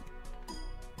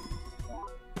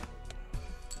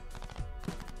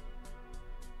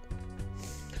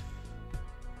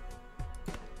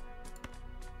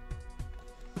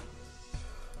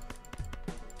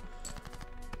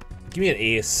 Give me an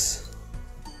ace.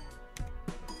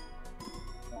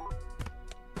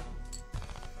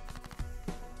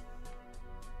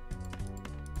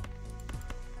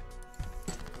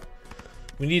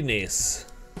 We need an ace.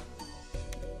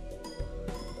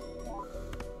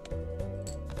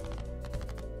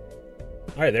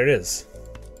 Alright, there it is.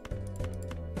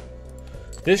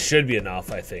 This should be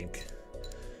enough, I think.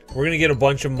 We're gonna get a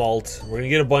bunch of malt. We're gonna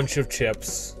get a bunch of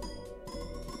chips.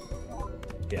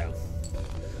 Yeah.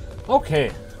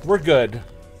 Okay, we're good.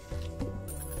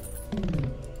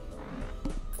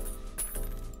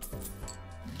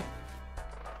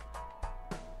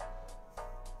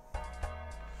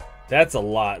 That's a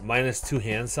lot. -2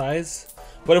 hand size.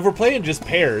 But if we're playing just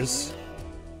pairs,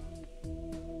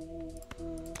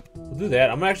 we'll do that.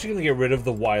 I'm actually going to get rid of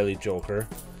the Wily Joker.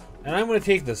 And I'm going to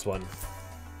take this one.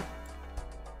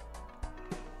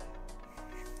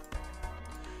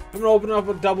 I'm going to open up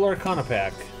a double Arcana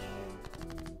pack.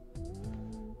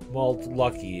 Malt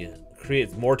Lucky.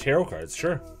 Creates more tarot cards.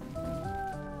 Sure.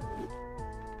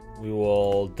 We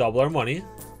will double our money.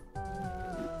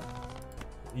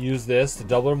 Use this to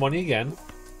double our money again.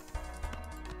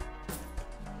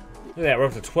 Look at that, we're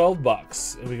up to 12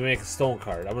 bucks. And we can make a stone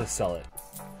card. I'm going to sell it.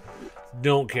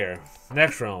 Don't care.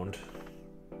 Next round.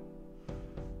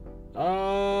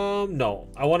 No.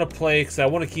 I want to play, because I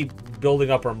want to keep building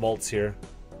up our malts here.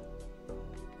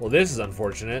 Well, this is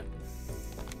unfortunate.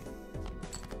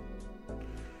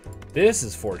 This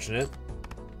is fortunate.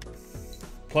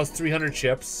 Plus 300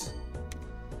 chips.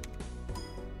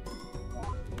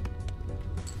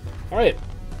 Alright.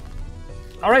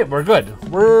 Alright, we're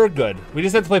good. We're good. We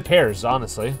just have to play pairs,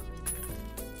 honestly.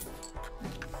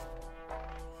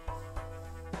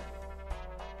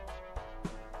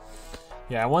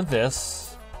 Yeah, I want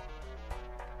this.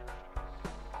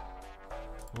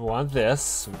 I want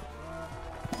this.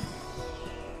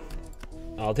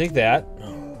 I'll take that.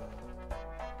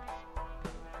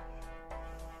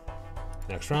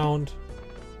 Next round.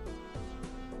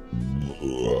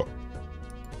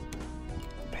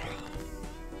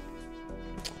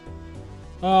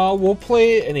 We'll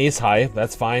play an ace high.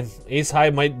 That's fine. Ace high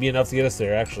might be enough to get us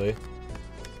there, actually.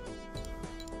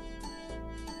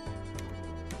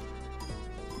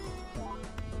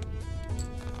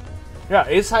 Yeah,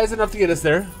 ace high is enough to get us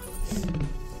there.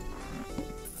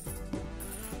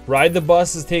 Ride the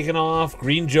Bus is taken off.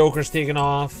 Green Joker's taken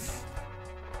off.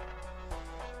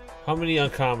 How many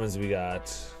uncommons we got?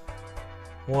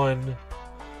 1,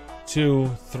 2,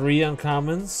 3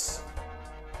 uncommons.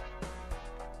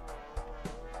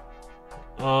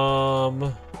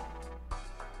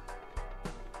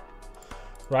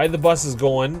 Ride the Bus is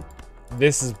going.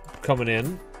 This is coming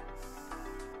in.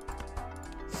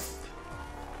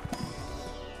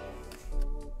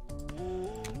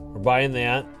 We're buying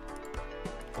that.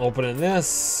 Opening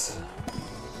this.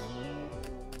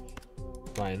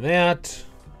 Buying that.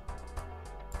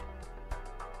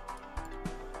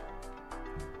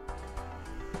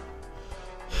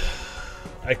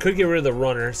 I could get rid of the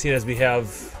runner, seeing as we have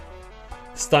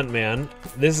Stuntman.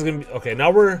 This is gonna be okay.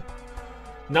 Now we're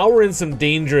in some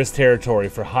dangerous territory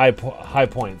for high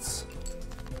points.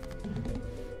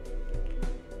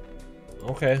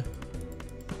 Okay.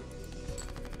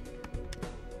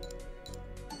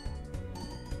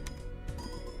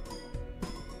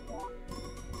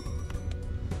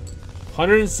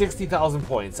 $160,000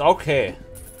 points. Okay.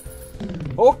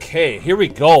 Okay, here we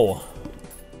go.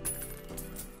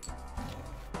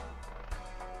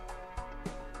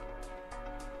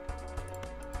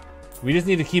 We just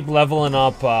need to keep leveling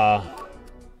up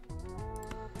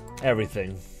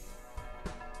everything.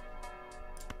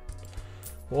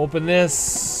 We'll open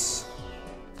this.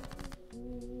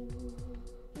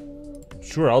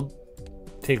 Sure, I'll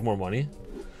take more money.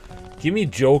 Give me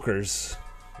jokers.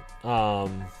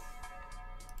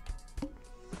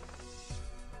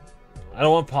 I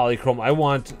don't want polychrome. I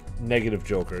want negative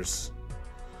jokers.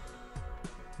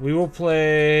 We will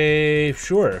play...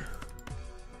 Sure.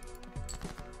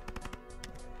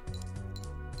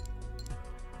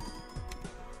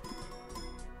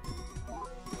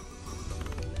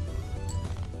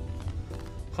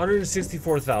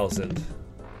 $164,000.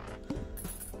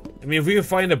 I mean, if we can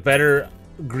find a better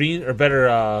green or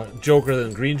better Joker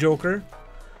than Green Joker,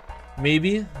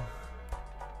 maybe.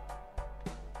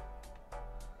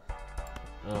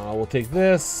 We'll take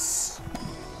this.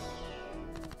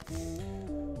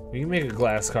 We can make a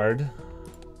glass card.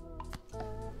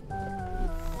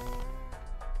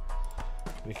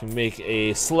 We can make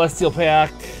a Celestial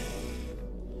Pack.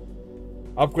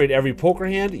 Upgrade every poker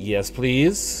hand. Yes,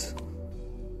 please.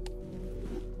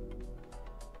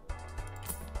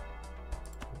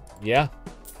 Yeah.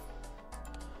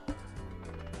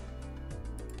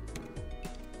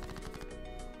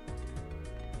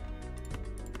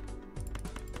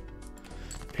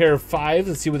 Pair of 5.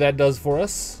 Let's see what that does for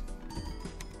us.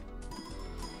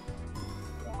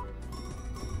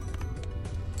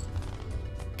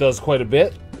 Does quite a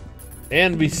bit.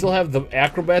 And we still have the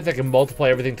Acrobat that can multiply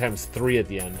everything times 3 at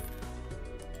the end.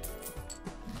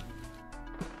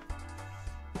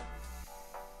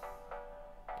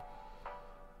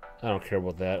 I don't care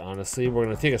about that, honestly. We're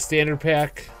going to take a standard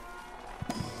pack.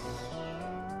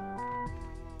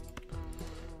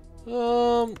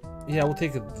 Yeah, we'll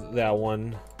take that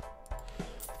one.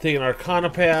 Take an Arcana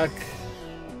pack.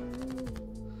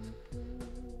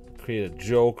 Create a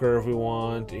Joker if we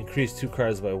want. Increase 2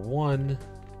 cards by 1.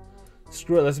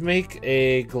 Screw it, let's make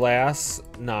a glass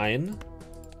 9.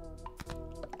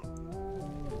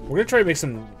 We're going to try to make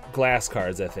some glass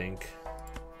cards, I think.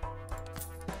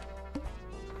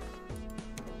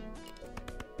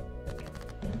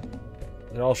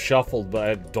 They're all shuffled, but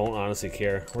I don't honestly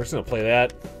care. We're just gonna play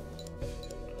that.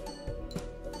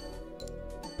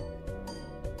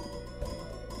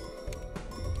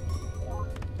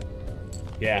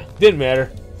 Yeah, didn't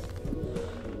matter.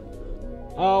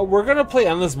 We're gonna play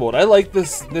endless mode. I like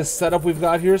this setup we've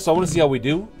got here, so I want to see how we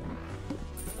do.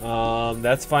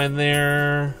 That's fine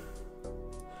there.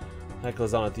 That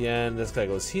goes on at the end. This guy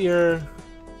goes here.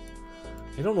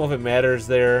 I don't know if it matters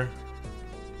there.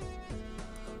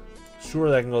 Sure,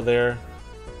 that can go there.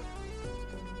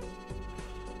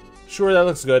 Sure, that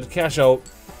looks good. Cash out.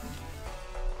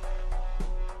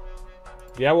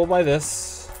 Yeah, we'll buy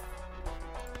this.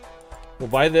 We'll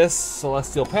buy this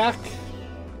Celestial Pack.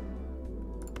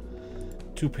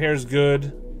 2 pairs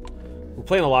good. We're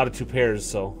playing a lot of 2 pairs,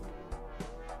 so.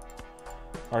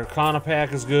 Arcana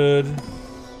Pack is good.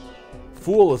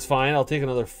 Fool is fine. I'll take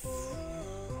another.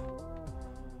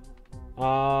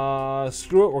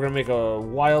 Screw it. We're gonna make a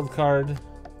wild card,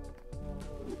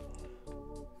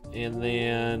 and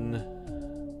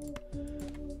then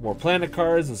more planet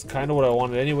cards. Is kind of what I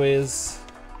wanted, anyways.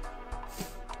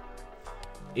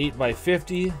 8 by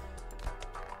 50.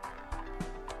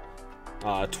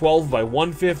 12 by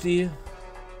 150.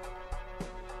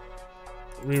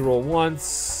 Reroll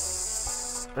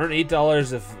once. Earn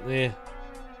 $8 if.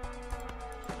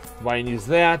 Buy and use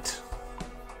that.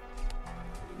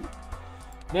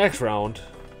 Next round.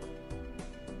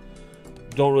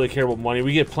 Don't really care about money.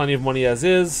 We get plenty of money as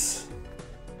is.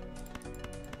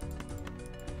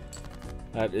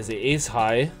 That is a ace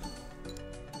high.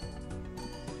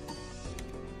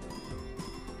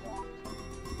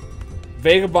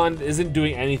 Vagabond isn't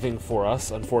doing anything for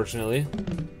us, unfortunately.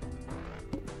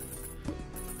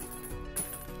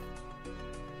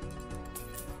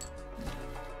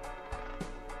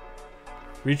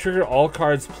 Retrigger all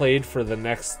cards played for the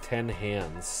next 10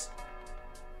 hands.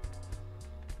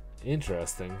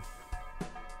 Interesting.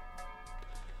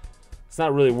 It's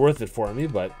not really worth it for me,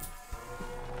 but...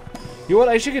 You know what?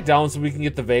 I should get down so we can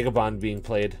get the Vagabond being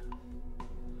played.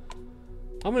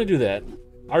 I'm gonna do that.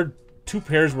 Our 2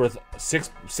 pairs worth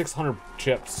 600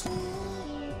 chips.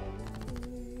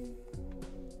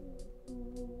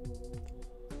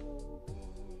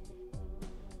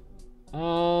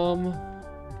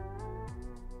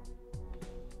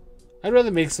 I'd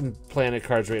rather make some planet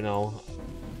cards right now.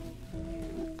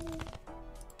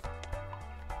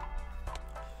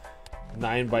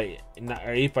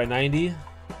 Or 8 by 90.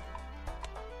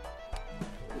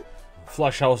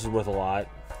 Flush House is worth a lot.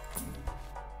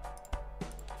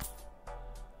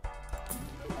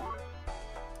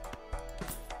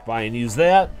 Buy and use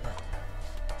that.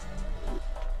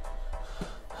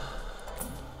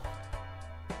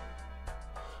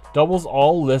 Doubles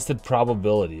all listed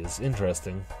probabilities.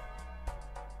 Interesting.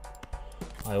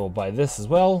 I will buy this as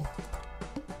well.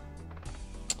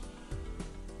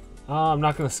 I'm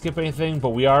not going to skip anything, but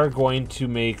we are going to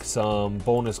make some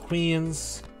bonus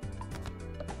queens.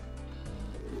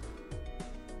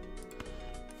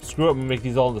 Screw it, I'm going to make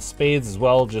these all into spades as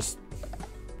well, just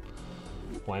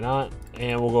why not?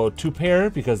 And we'll go 2 pair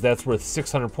because that's worth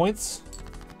 600 points.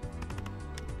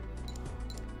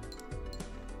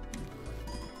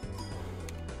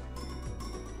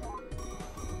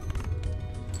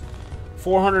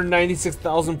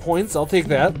 $496,000 points. I'll take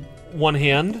that. One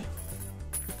hand.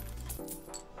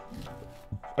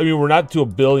 I mean, we're not to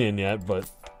 1 billion yet, but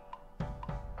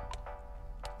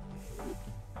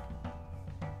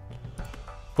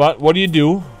what do you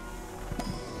do?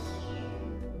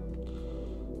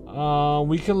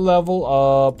 We can level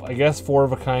up. I guess 4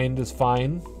 of a kind is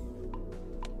fine.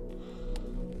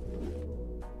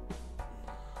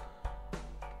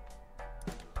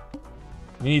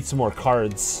 We need some more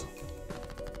cards.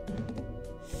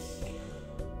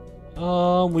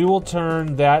 We will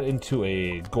turn that into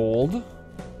a gold.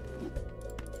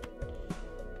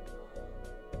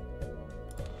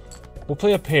 We'll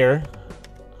play a pair.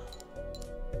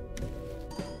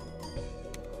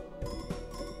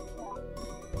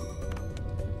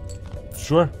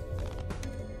 Sure.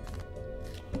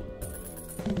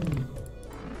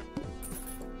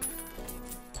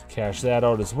 Cash that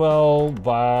out as well.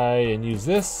 Buy and use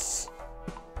this.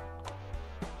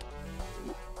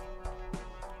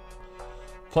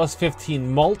 Plus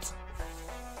 15 malt.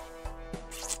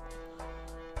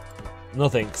 No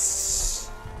thanks.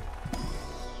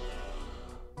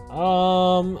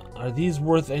 Are these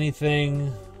worth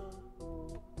anything?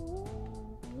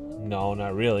 No,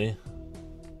 not really.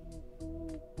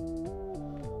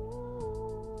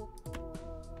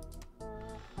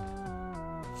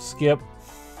 Skip.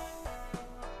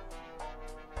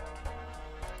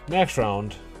 Next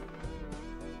round.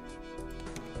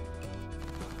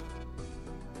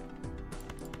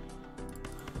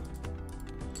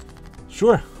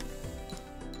 Sure.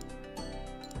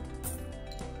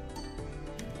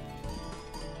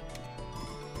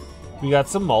 We got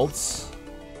some malts.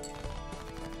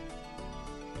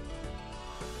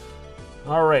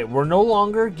 All right, we're no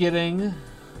longer getting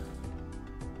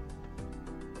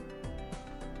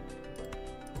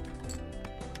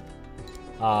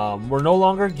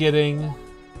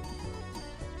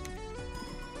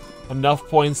enough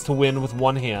points to win with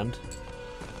one hand,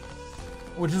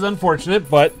 which is unfortunate,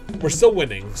 but we're still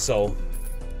winning, so.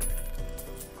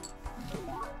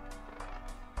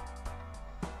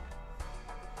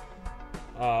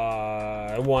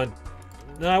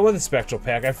 I want the Spectral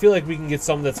Pack. I feel like we can get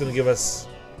something that's going to give us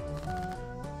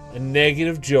a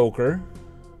negative Joker.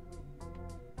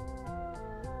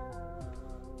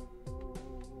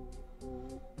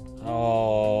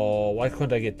 Oh, why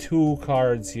couldn't I get 2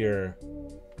 cards here?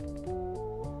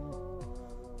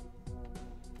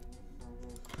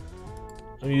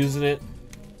 I'm using it.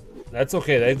 That's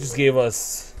okay. That just gave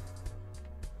us...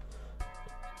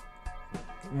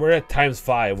 We're at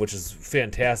 ×5, which is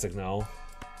fantastic now.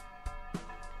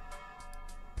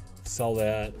 Sell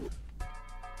that.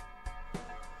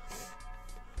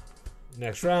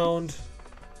 Next round.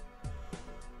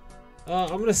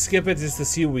 I'm gonna skip it just to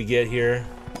see what we get here.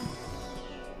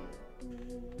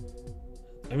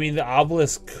 I mean, the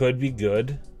obelisk could be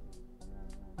good.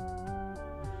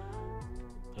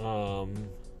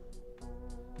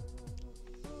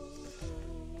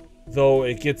 Though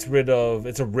it gets rid of,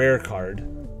 it's a rare card.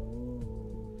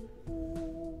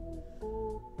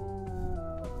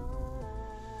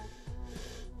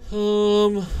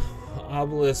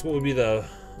 Obelisk, what would be the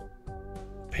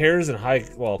pairs and high?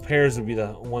 Well, pairs would be the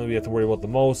one we have to worry about the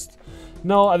most.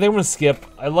 No, I think I'm gonna skip.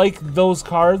 I like those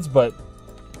cards, but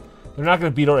they're not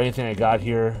gonna beat out anything I got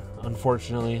here,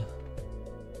 unfortunately.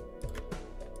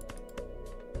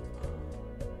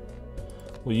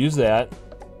 We'll use that.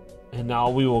 And now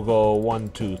we will go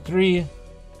 1, 2, 3.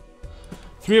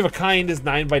 3 of a kind is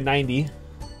 9 by 90.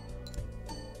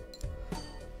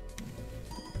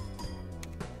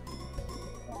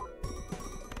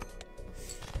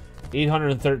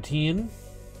 $813.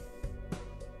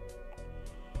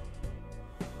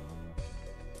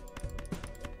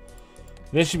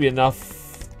 This should be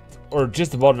enough, or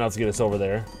just about enough to get us over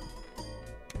there.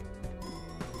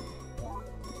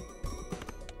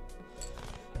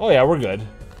 Oh yeah, we're good.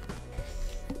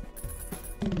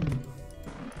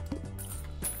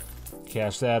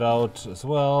 Cash that out as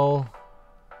well.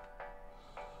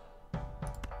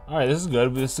 Alright, this is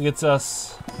good. This gets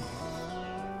us...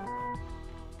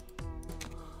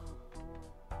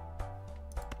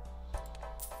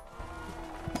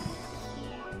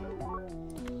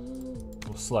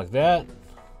 We'll select that.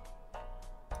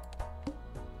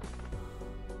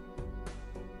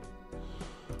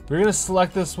 We're gonna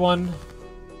select this one.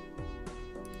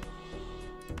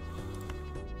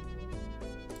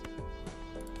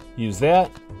 Use that.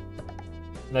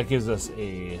 That gives us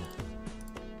a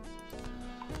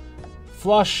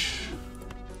flush.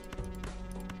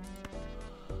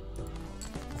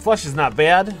 Flush is not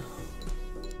bad.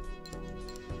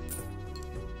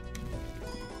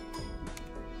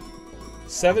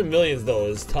 $7 million though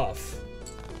is tough.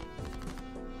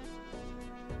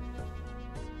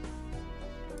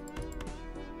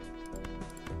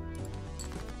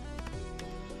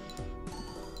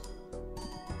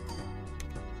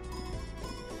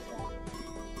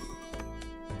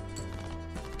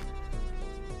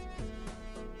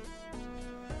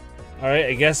 All right,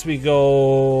 I guess we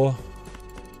go.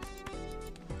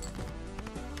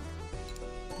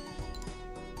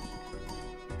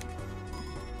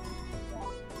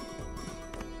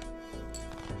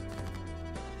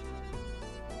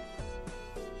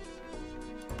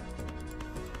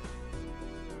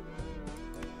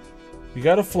 We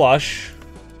got a flush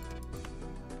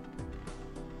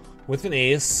with an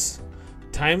ace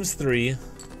times 3.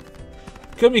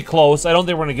 Could be close. I don't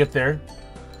think we're gonna get there.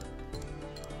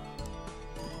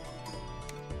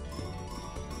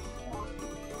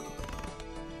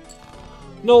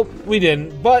 Nope, we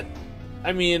didn't. But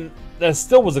I mean, that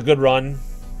still was a good run.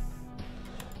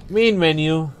 Main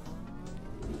menu.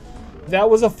 That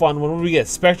was a fun one. What do we get?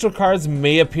 Spectral cards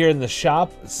may appear in the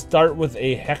shop. Start with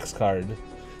a hex card.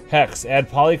 Hex. Add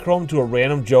polychrome to a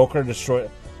random joker. Destroy.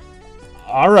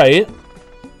 Alright.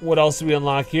 What else do we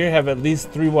unlock here? Have at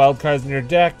least 3 wild cards in your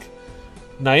deck.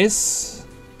 Nice.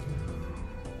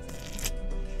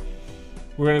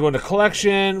 We're going to go into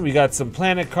collection. We got some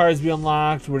planet cards we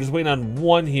unlocked. We're just waiting on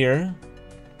one here.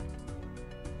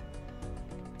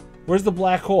 Where's the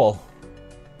black hole?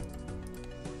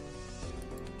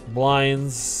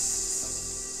 Blinds.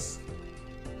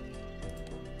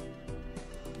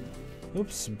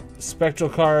 Oops. Spectral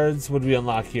cards. What do we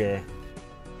unlock here?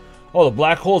 Oh, the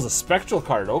black hole is a spectral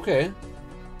card. Okay.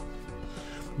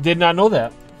 Did not know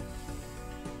that.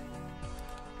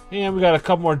 And we got a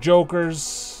couple more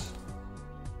jokers.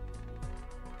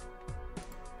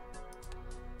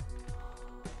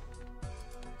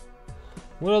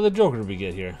 What other joker did we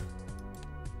get here?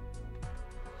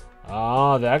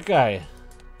 Oh, that guy.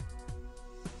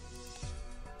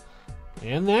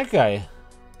 And that guy.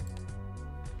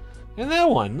 And that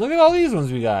one. Look at all these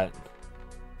ones we got.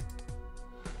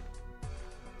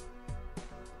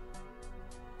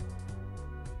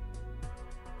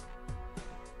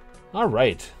 All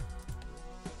right.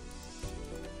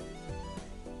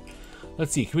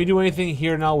 Let's see. Can we do anything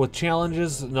here now with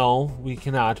challenges? No, we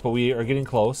cannot, but we are getting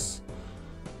close.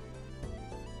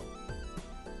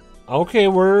 Okay,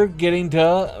 we're getting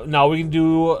to... Now we can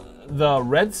do the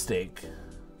red stake.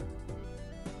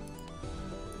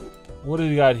 What do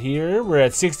we got here? We're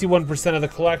at 61% of the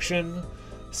collection.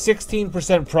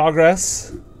 16%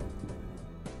 progress.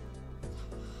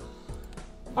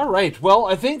 Alright, well,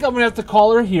 I think I'm going to have to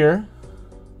call her here.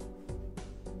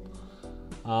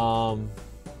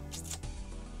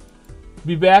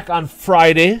 Be back on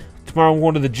Friday Tomorrow I'm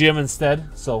going to the gym instead.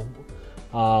 So,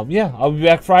 yeah, I'll be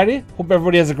back Friday. Hope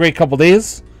everybody has a great couple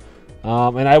days.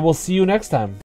 And I will see you next time.